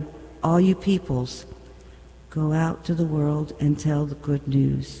him, all you peoples. Go out to the world and tell the good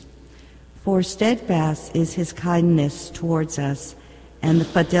news. For steadfast is his kindness towards us, and the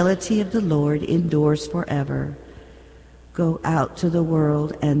fidelity of the Lord endures forever. Go out to the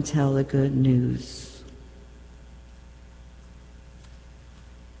world and tell the good news.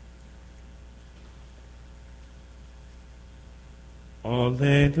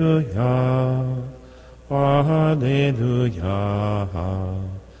 Alleluia, Alleluia,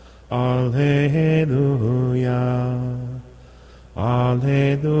 Alleluia,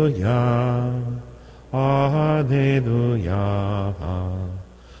 Alleluia, Alleluia,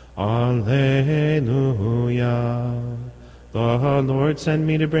 Alleluia. The Lord sent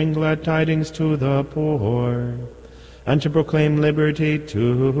me to bring glad tidings to the poor, and to proclaim liberty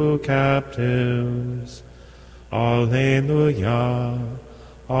to captives. Alleluia,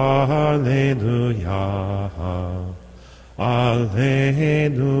 Alleluia,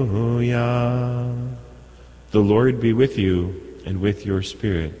 Alleluia. The Lord be with you and with your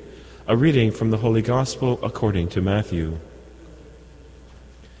spirit. A reading from the Holy Gospel according to Matthew.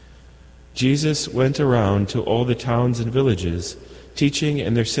 Jesus went around to all the towns and villages, teaching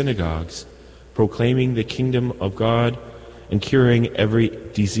in their synagogues, proclaiming the kingdom of God and curing every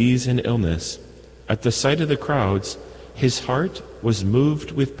disease and illness. At the sight of the crowds, his heart was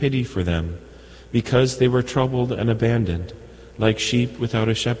moved with pity for them, because they were troubled and abandoned, like sheep without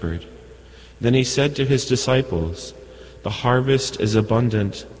a shepherd. Then he said to his disciples, "The harvest is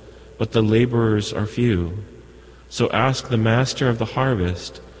abundant, but the laborers are few. So ask the master of the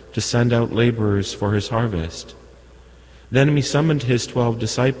harvest to send out laborers for his harvest." Then he summoned his 12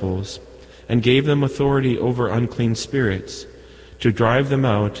 disciples and gave them authority over unclean spirits, to drive them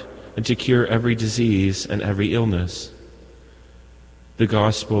out and to cure every disease and every illness. The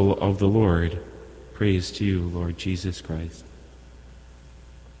Gospel of the Lord. Praise to you, Lord Jesus Christ.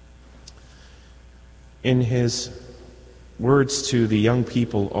 In his words to the young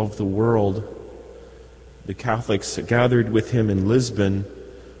people of the world, the Catholics gathered with him in Lisbon,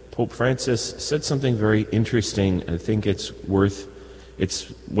 Pope Francis said something very interesting, and I think it's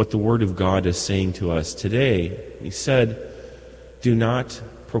what the Word of God is saying to us today. He said, "Do not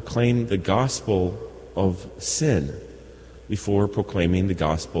proclaim the gospel of sin before proclaiming the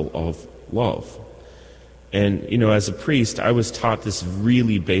gospel of love." And, as a priest, I was taught this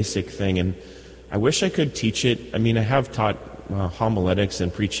really basic thing, and I wish I could teach it. I have taught homiletics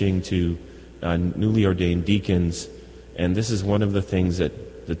and preaching to newly ordained deacons, and this is one of the things that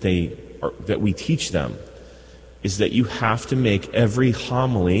we teach them, is that you have to make every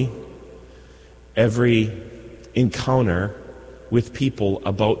homily, every encounter with people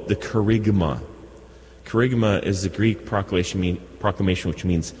about the kerygma. Kerygma is the Greek proclamation which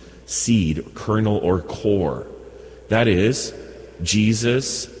means seed, kernel, or core. That is,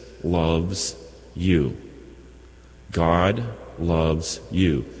 Jesus loves you. God loves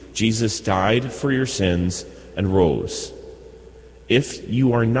you. Jesus died for your sins and rose. If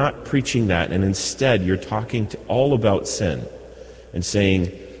you are not preaching that, and instead you're talking all about sin and saying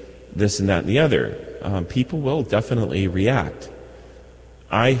this and that and the other, people will definitely react.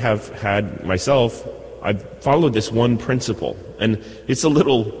 I have had myself, I've followed this one principle, and it's a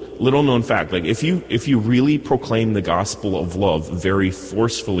little known fact. Like if you really proclaim the gospel of love very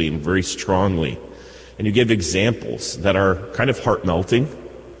forcefully and very strongly, and you give examples that are kind of heart-melting,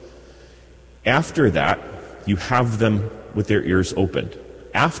 after that, you have them with their ears opened.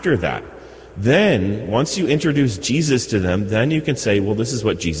 After that, then, once you introduce Jesus to them, then you can say, well, this is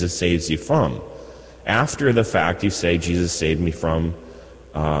what Jesus saves you from. After the fact, you say, Jesus saved me from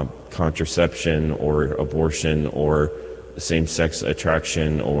contraception or abortion or same-sex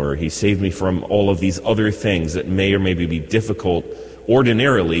attraction, or he saved me from all of these other things that may or maybe be difficult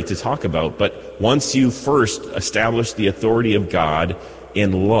ordinarily to talk about. But once you first establish the authority of God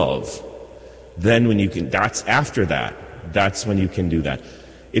in love, then when you can, that's when you can do that.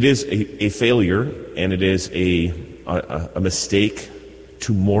 It is a failure, and it is a mistake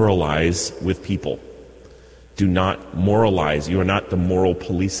to moralize with people. Do not moralize. You are not the moral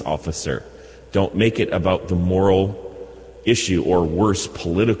police officer. Don't make it about the moral issue, or worse,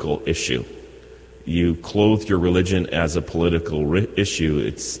 political issue. You clothe your religion as a political issue,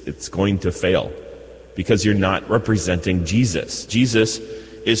 it's going to fail, because you're not representing Jesus. Jesus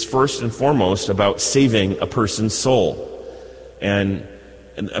is first and foremost about saving a person's soul. And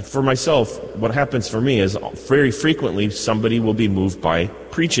for myself, what happens for me is very frequently somebody will be moved by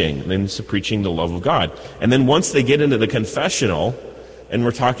preaching, and then preaching the love of God. And then once they get into the confessional, and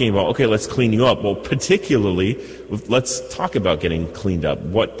we're talking about, okay, let's clean you up. Well, particularly, let's talk about getting cleaned up.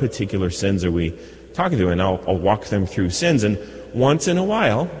 What particular sins are we talking to? And I'll walk them through sins. And once in a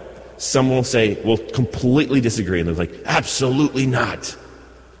while, someone will say, well, completely disagree. And they're like, absolutely not.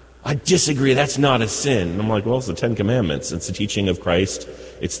 I disagree. That's not a sin. And I'm like, well, it's the Ten Commandments. It's the teaching of Christ.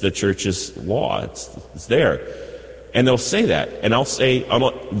 It's the church's law. It's there. And they'll say that. And I'll say,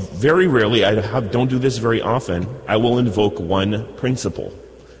 very rarely, don't do this very often, I will invoke one principle.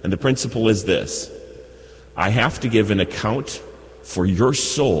 And the principle is this: I have to give an account for your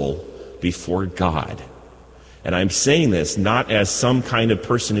soul before God. And I'm saying this not as some kind of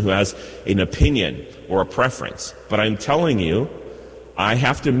person who has an opinion or a preference, but I'm telling you, I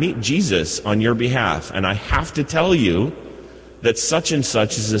have to meet Jesus on your behalf, and I have to tell you that such and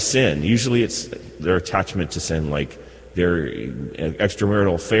such is a sin. Usually it's their attachment to sin, like their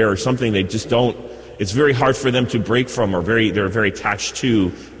extramarital affair or something they just don't, it's very hard for them to break from, or they're very attached to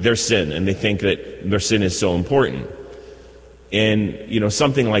their sin, and they think that their sin is so important. And,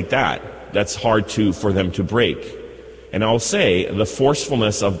 something like that, that's hard for them to break. And I'll say the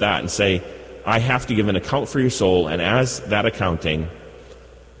forcefulness of that and say, I have to give an account for your soul, and as that accounting,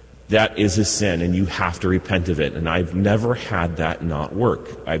 that is a sin, and you have to repent of it. And I've never had that not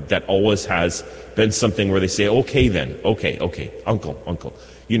work. That always has been something where they say, okay then, okay, uncle,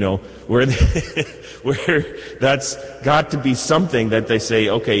 where that's got to be something that they say,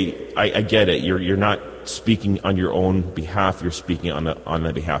 okay, I get it. You're not speaking on your own behalf. You're speaking on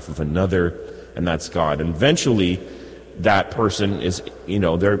the behalf of another, and that's God. And eventually, that person is,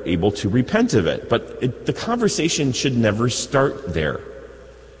 they're able to repent of it. But the conversation should never start there.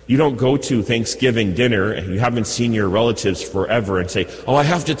 You don't go to Thanksgiving dinner and you haven't seen your relatives forever and say, oh, I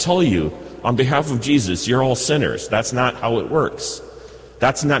have to tell you, on behalf of Jesus, you're all sinners. That's not how it works.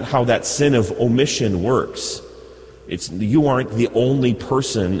 That's not how that sin of omission works. You aren't the only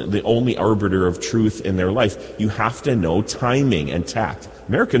person, the only arbiter of truth in their life. You have to know timing and tact.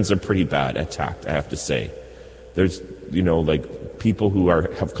 Americans are pretty bad at tact, I have to say. There's, people who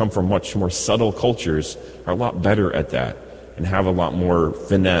have come from much more subtle cultures are a lot better at that, and have a lot more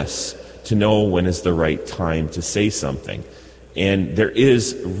finesse to know when is the right time to say something. And there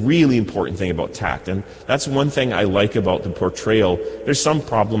is a really important thing about tact, and that's one thing I like about the portrayal. There's some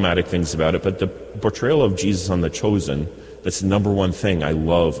problematic things about it, but the portrayal of Jesus on The Chosen, that's the number one thing I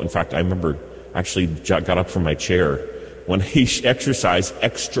love. In fact, I remember actually got up from my chair when he exercised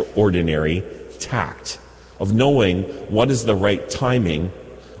extraordinary tact of knowing what is the right timing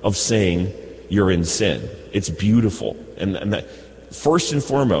of saying you're in sin. It's beautiful. And that, first and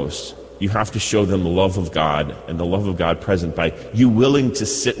foremost, you have to show them the love of God, and the love of God present by you willing to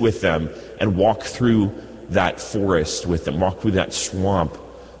sit with them and walk through that forest with them, walk through that swamp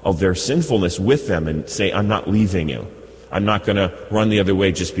of their sinfulness with them, and say, I'm not leaving you. I'm not going to run the other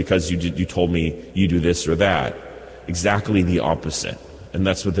way just because you told me you do this or that. Exactly the opposite. And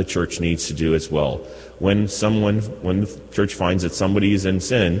that's what the church needs to do as well. When the church finds that somebody is in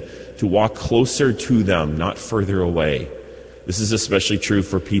sin, to walk closer to them, not further away. This is especially true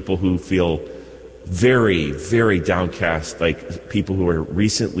for people who feel very, very downcast, like people who are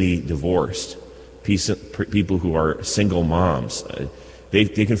recently divorced, people who are single moms. They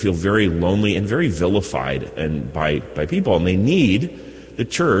can feel very lonely and very vilified and by people, and the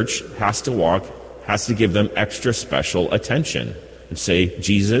church has to give them extra special attention and say,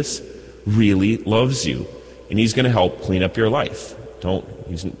 Jesus really loves you, and he's going to help clean up your life.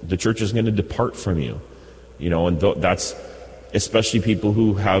 The church isn't going to depart from you, and that's especially people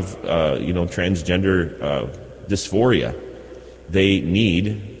who have, transgender dysphoria. They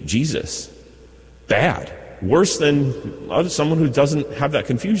need Jesus bad, worse than someone who doesn't have that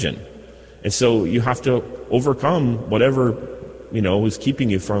confusion. And so you have to overcome whatever, is keeping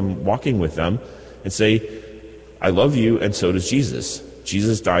you from walking with them, and say, I love you, and so does Jesus.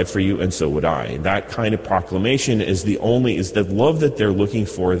 Jesus died for you, and so would I. And that kind of proclamation is the love that they're looking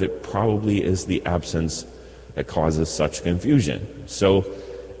for, that probably is the absence that causes such confusion. So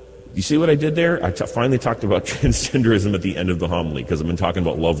You see what I did there? I finally talked about transgenderism at the end of the homily because I've been talking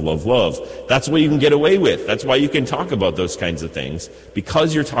about love, love, love. That's what you can get away with. That's why you can talk about those kinds of things.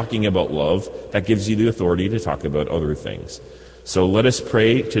 Because you're talking about love, that gives you the authority to talk about other things. So let us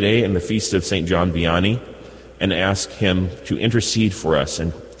pray today in the feast of St. John Vianney and ask him to intercede for us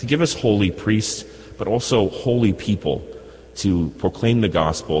and to give us holy priests, but also holy people to proclaim the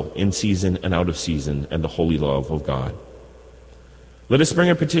gospel in season and out of season and the holy love of God. Let us bring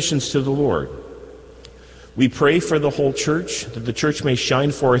our petitions to the Lord. We pray for the whole church, that the church may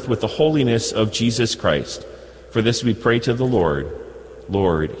shine forth with the holiness of Jesus Christ. For this we pray to the Lord.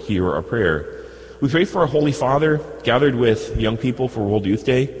 Lord, hear our prayer. We pray for our Holy Father, gathered with young people for World Youth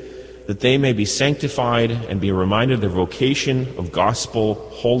Day, that they may be sanctified and be reminded of their vocation of gospel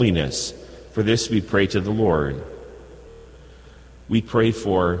holiness. For this we pray to the Lord. We pray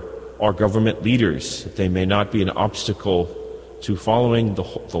for our government leaders, that they may not be an obstacle to following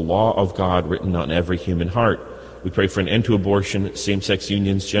the law of God written on every human heart. We pray for an end to abortion, same-sex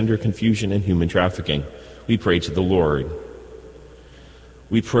unions, gender confusion, and human trafficking. We pray to the Lord.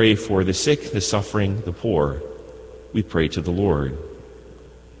 We pray for the sick, the suffering, the poor. We pray to the Lord.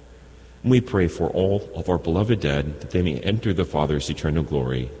 And we pray for all of our beloved dead, that they may enter the Father's eternal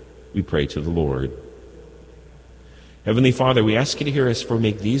glory. We pray to the Lord. Heavenly Father, we ask you to hear us, for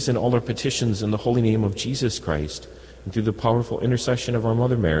make these and all our petitions in the holy name of Jesus Christ. And through the powerful intercession of our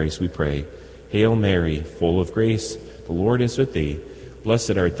Mother Mary, we pray. Hail Mary, full of grace, the Lord is with thee.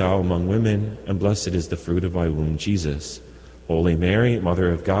 Blessed art thou among women, and blessed is the fruit of thy womb, Jesus. Holy Mary,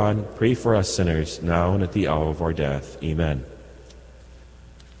 Mother of God, pray for us sinners, now and at the hour of our death. Amen.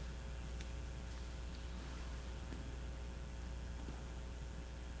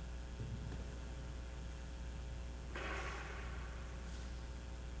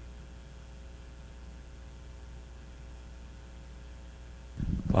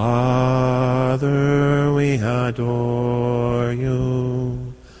 Father, we adore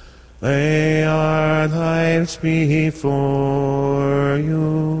you. Lay our lives before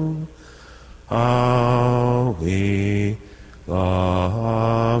you. How we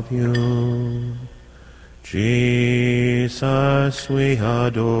love you. Jesus, we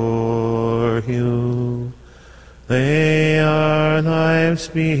adore you. Lay our lives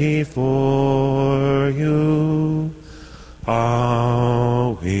before you.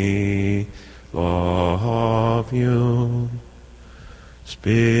 How we love you.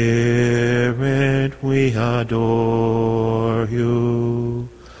 Spirit, we adore you.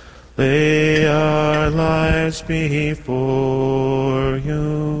 Lay our lives before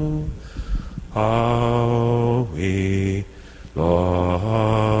you. How we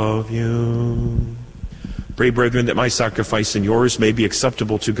love you. Pray, brethren, that my sacrifice and yours may be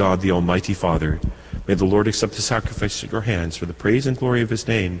acceptable to God, the Almighty Father. May the Lord accept the sacrifice at your hands for the praise and glory of his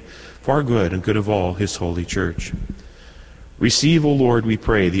name, for our good and good of all his holy church. Receive, O Lord, we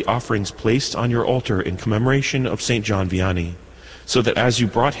pray, the offerings placed on your altar in commemoration of St. John Vianney, so that as you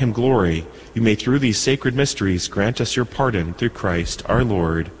brought him glory, you may through these sacred mysteries grant us your pardon through Christ our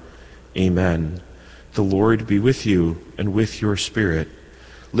Lord. Amen. The Lord be with you and with your spirit.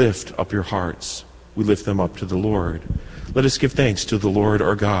 Lift up your hearts. We lift them up to the Lord. Let us give thanks to the Lord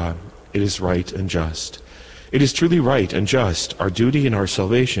our God. It is right and just. It is truly right and just, our duty and our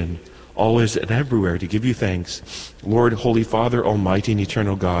salvation, always and everywhere to give you thanks, Lord, Holy Father, Almighty and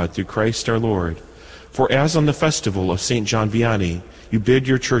eternal God, through Christ our Lord. For as on the festival of St. John Vianney, you bid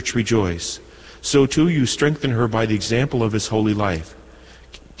your church rejoice, so too you strengthen her by the example of his holy life.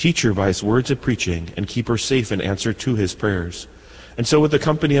 Teach her by his words of preaching, and keep her safe in answer to his prayers. And so with the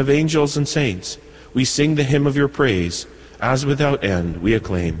company of angels and saints, we sing the hymn of your praise, as without end we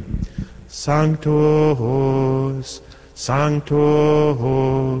acclaim. Sanctus,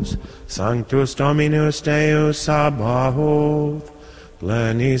 Sanctus, Sanctus Dominus Deus Sabaoth,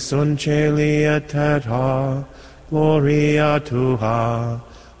 plenis sunt celi et terra, gloria tua,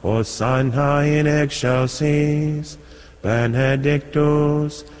 Hosanna in excelsis,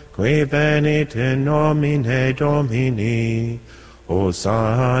 benedictus, qui venit in nomine Domini,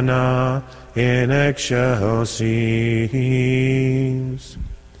 Hosanna in excelsis.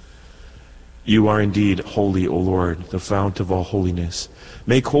 You are indeed holy, O Lord, the fount of all holiness.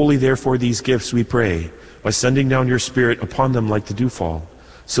 Make holy, therefore, these gifts, we pray, by sending down your Spirit upon them like the dewfall,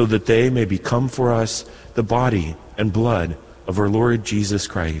 so that they may become for us the body and blood of our Lord Jesus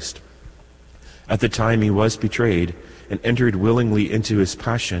Christ. At the time he was betrayed and entered willingly into his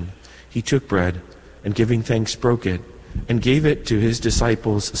passion, he took bread, and giving thanks broke it, and gave it to his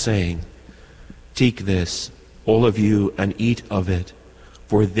disciples, saying, Take this, all of you, and eat of it,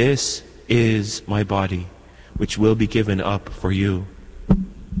 for this is my body, which will be given up for you.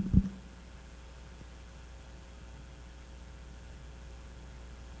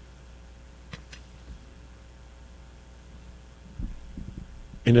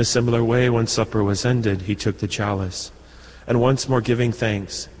 In a similar way, when supper was ended, he took the chalice, and once more giving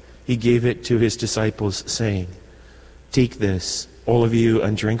thanks, he gave it to his disciples, saying, "Take this, all of you,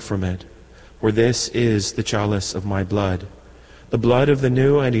 and drink from it, for this is the chalice of my blood, the blood of the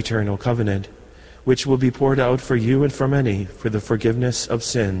new and eternal covenant, which will be poured out for you and for many for the forgiveness of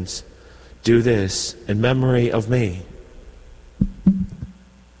sins. Do this in memory of me."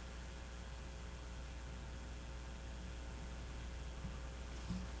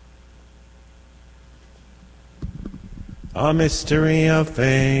 A mystery of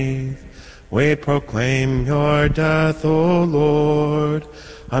faith, we proclaim your death, O Lord,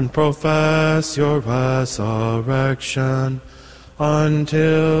 and profess your resurrection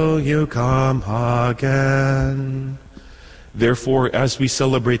until you come again. Therefore, as we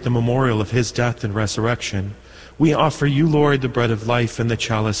celebrate the memorial of his death and resurrection, we offer you, Lord, the bread of life and the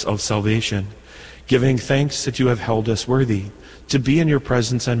chalice of salvation, giving thanks that you have held us worthy to be in your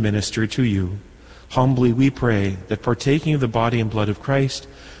presence and minister to you. Humbly we pray that, partaking of the body and blood of Christ,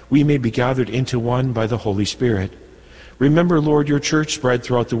 we may be gathered into one by the Holy Spirit. Remember, Lord, your church spread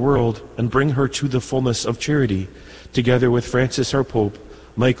throughout the world, and bring her to the fullness of charity, together with Francis our Pope,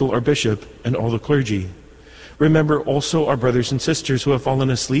 Michael our Bishop, and all the clergy. Remember also our brothers and sisters who have fallen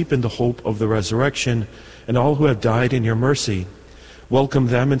asleep in the hope of the resurrection, and all who have died in your mercy. Welcome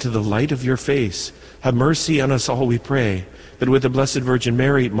them into the light of your face. Have mercy on us all, we pray, that with the Blessed Virgin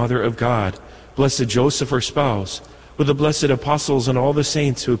Mary, Mother of God, Blessed Joseph, her spouse, with the blessed apostles and all the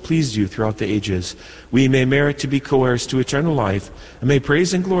saints who have pleased you throughout the ages, we may merit to be co-heirs to eternal life, and may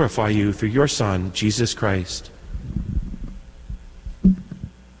praise and glorify you through your Son, Jesus Christ.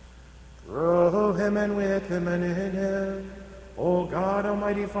 Through him and with him and in him, O God,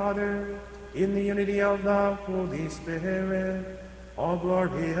 Almighty Father, in the unity of the Holy Spirit, all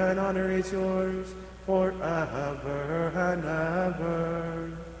glory and honor is yours forever and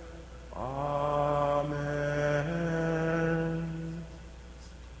ever. Amen.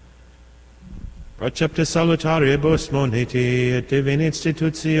 Precepte salutaribus moniti et divin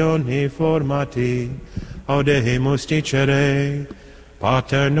institutioni formati audemus dicere,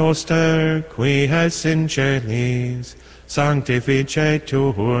 Pater noster, qui es in celis,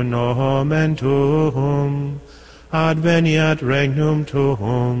 sanctificetur nomen tuum, adveniat regnum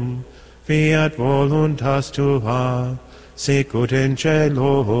tuum, fiat voluntas tua, sicut in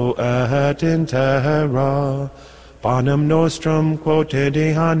cielo et in terra. Panem nostrum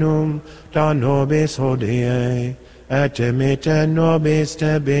quotidianum da nobis hodie, et dimitte nobis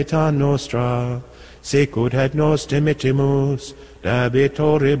debita nostra, sicut et nos dimittimus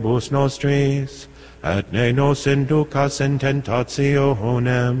debitoribus nostris, et ne nos inducas in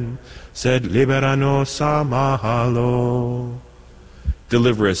tentationem, sed libera nos a malo.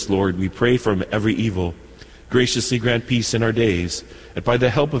 Deliver us, Lord, we pray, from every evil. Graciously grant peace in our days, and by the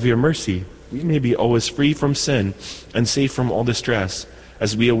help of your mercy, we may be always free from sin and safe from all distress,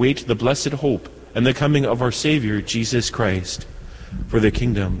 as we await the blessed hope and the coming of our Savior, Jesus Christ. For the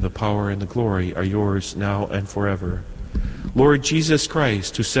kingdom, the power, and the glory are yours now and forever. Lord Jesus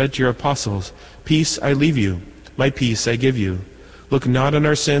Christ, who said to your apostles, "Peace I leave you, my peace I give you," look not on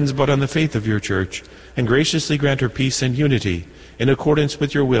our sins but on the faith of your church, and graciously grant her peace and unity, in accordance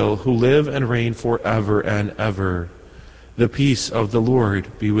with your will, who live and reign forever and ever. The peace of the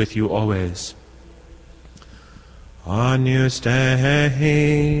Lord be with you always. Agnus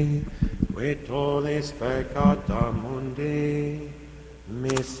Dei, qui tollis peccata mundi,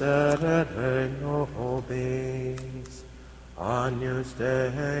 miserere nobis. Agnus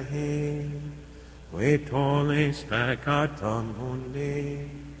Dei, qui tollis peccata mundi,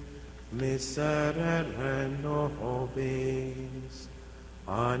 miserere nobis.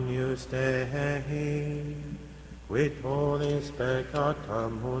 Agnus Dei, qui tollis peccata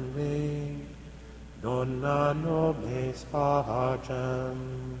mundi, dona nobis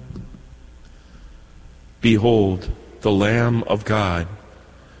pacem. Behold the Lamb of God.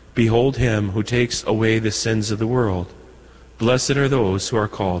 Behold him who takes away the sins of the world. Blessed are those who are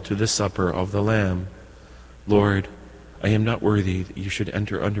called to the supper of the Lamb. Lord, I am not worthy that you should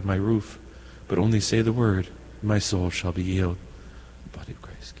enter under my roof, but only say the word, and my soul shall be healed. Body of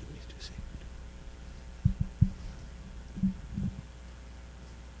Christ, give me to see.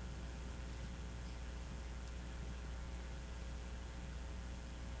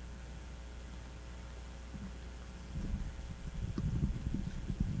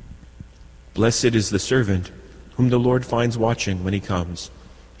 Blessed is the servant whom the Lord finds watching when he comes.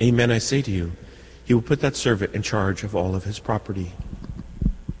 Amen, I say to you, he will put that servant in charge of all of his property.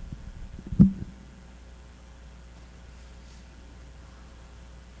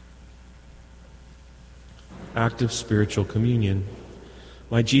 Act of spiritual communion.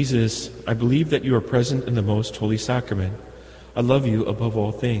 My Jesus, I believe that you are present in the most holy sacrament. I love you above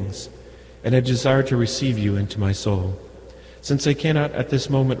all things, and I desire to receive you into my soul. Since I cannot at this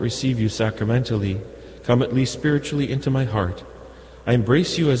moment receive you sacramentally, come at least spiritually into my heart. I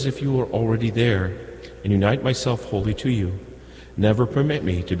embrace you as if you were already there, and unite myself wholly to you. Never permit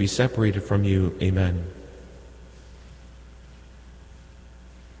me to be separated from you. Amen.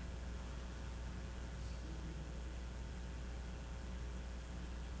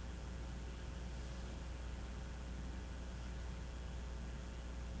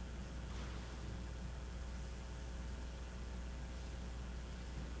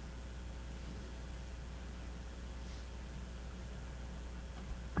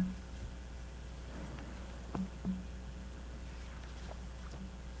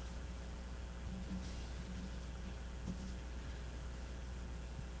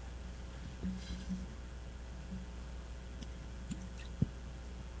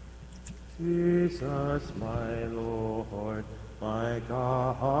 Jesus, my Lord, my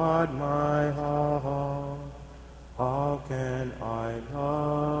God, my all, how can I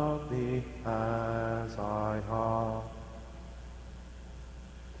love thee as I ought?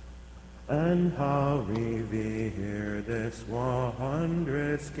 And how revere this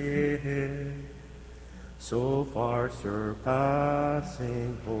wondrous gift, so far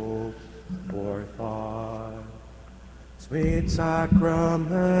surpassing hope or thought. Sweet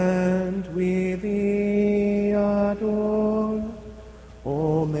sacrament, we thee adore.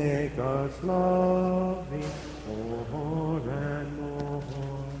 Oh, make us love thee more and more.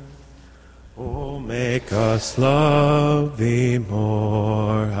 Oh, make us love thee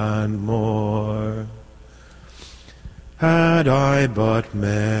more and more. Had I but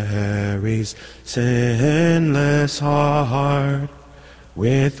Mary's sinless heart,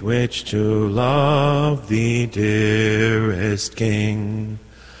 with which to love thee, dearest King.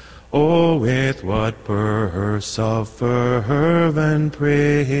 Oh, with what bursts of fervent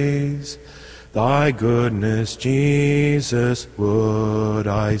praise thy goodness, Jesus, would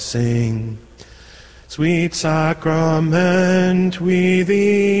I sing. Sweet sacrament, we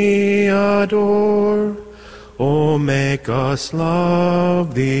thee adore. Oh, make us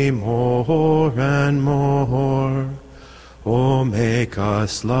love thee more and more. Oh, make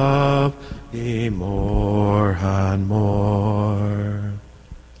us love thee more and more.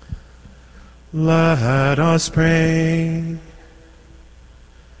 Let us pray.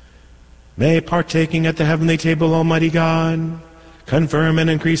 May, partaking at the heavenly table, Almighty God, confirm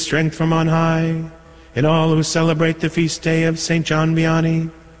and increase strength from on high in all who celebrate the feast day of St. John Vianney,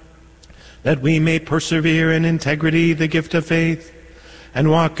 that we may persevere in integrity, the gift of faith,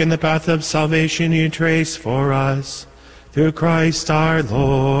 and walk in the path of salvation you trace for us. Through Christ our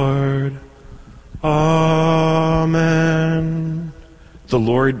Lord. Amen. The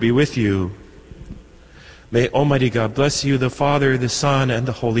Lord be with you. May Almighty God bless you, the Father, the Son, and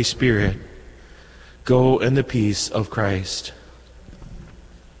the Holy Spirit. Go in the peace of Christ.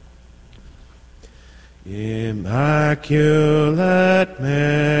 Immaculate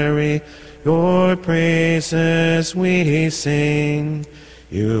Mary, your praises we sing.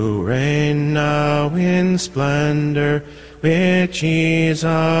 You reign now in splendor with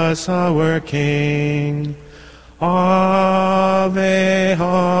Jesus our King. Ave,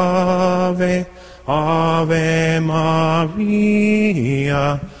 Ave, Ave Maria.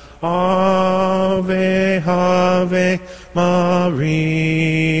 Ave, Ave Maria.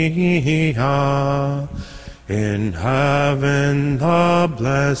 In heaven the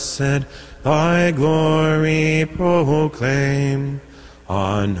blessed thy glory proclaim.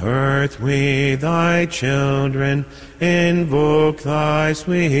 On earth we, thy children, invoke thy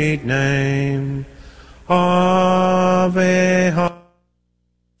sweet name. Ave, Ave.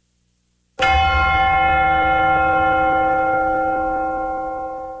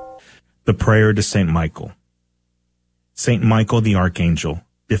 The Prayer to Saint Michael. Saint Michael the Archangel,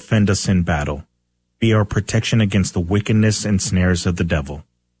 defend us in battle. Be our protection against the wickedness and snares of the devil.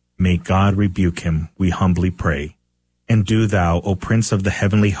 May God rebuke him, we humbly pray. And do thou, O Prince of the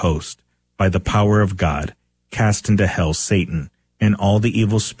heavenly host, by the power of God, cast into hell Satan and all the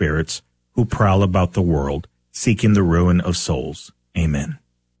evil spirits who prowl about the world, seeking the ruin of souls. Amen.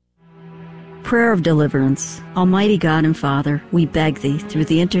 Prayer of Deliverance. Almighty God and Father, we beg Thee, through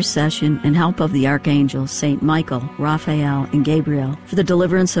the intercession and help of the archangels, Saint Michael, Raphael, and Gabriel, for the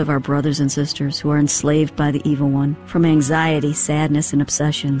deliverance of our brothers and sisters who are enslaved by the evil one, from anxiety, sadness, and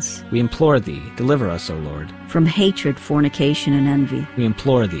obsessions. We implore Thee, deliver us, O Lord. From hatred, fornication, and envy. We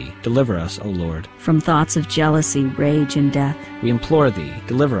implore Thee, deliver us, O Lord. From thoughts of jealousy, rage, and death. We implore Thee,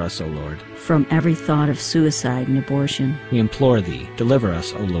 deliver us, O Lord. from every thought of suicide and abortion. We implore Thee, deliver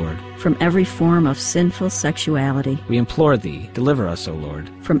us, O Lord. From every form of sinful sexuality. We implore Thee, deliver us, O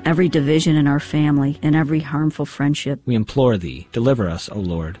Lord. From every division in our family and every harmful friendship. We implore Thee, deliver us, O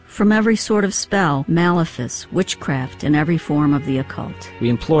Lord. From every sort of spell, malefice, witchcraft, and every form of the occult. We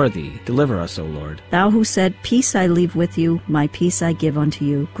implore Thee, deliver us, O Lord. Thou who said, Peace I leave with you, my peace I give unto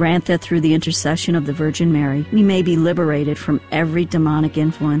you, grant that through the intercession of the Virgin Mary, we may be liberated from every demonic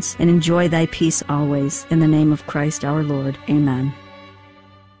influence and enjoy Thy peace always. In the name of Christ our Lord. Amen.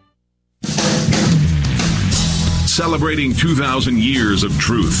 Celebrating 2,000 years of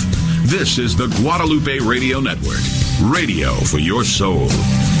truth. This is the Guadalupe Radio Network. Radio for your soul.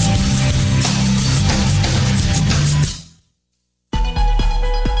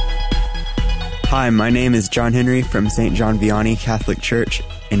 Hi, my name is John Henry from St. John Vianney Catholic Church,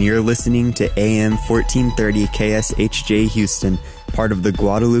 and you're listening to AM 1430 KSHJ Houston, part of the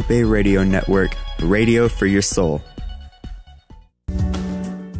Guadalupe Radio Network, Radio for your soul.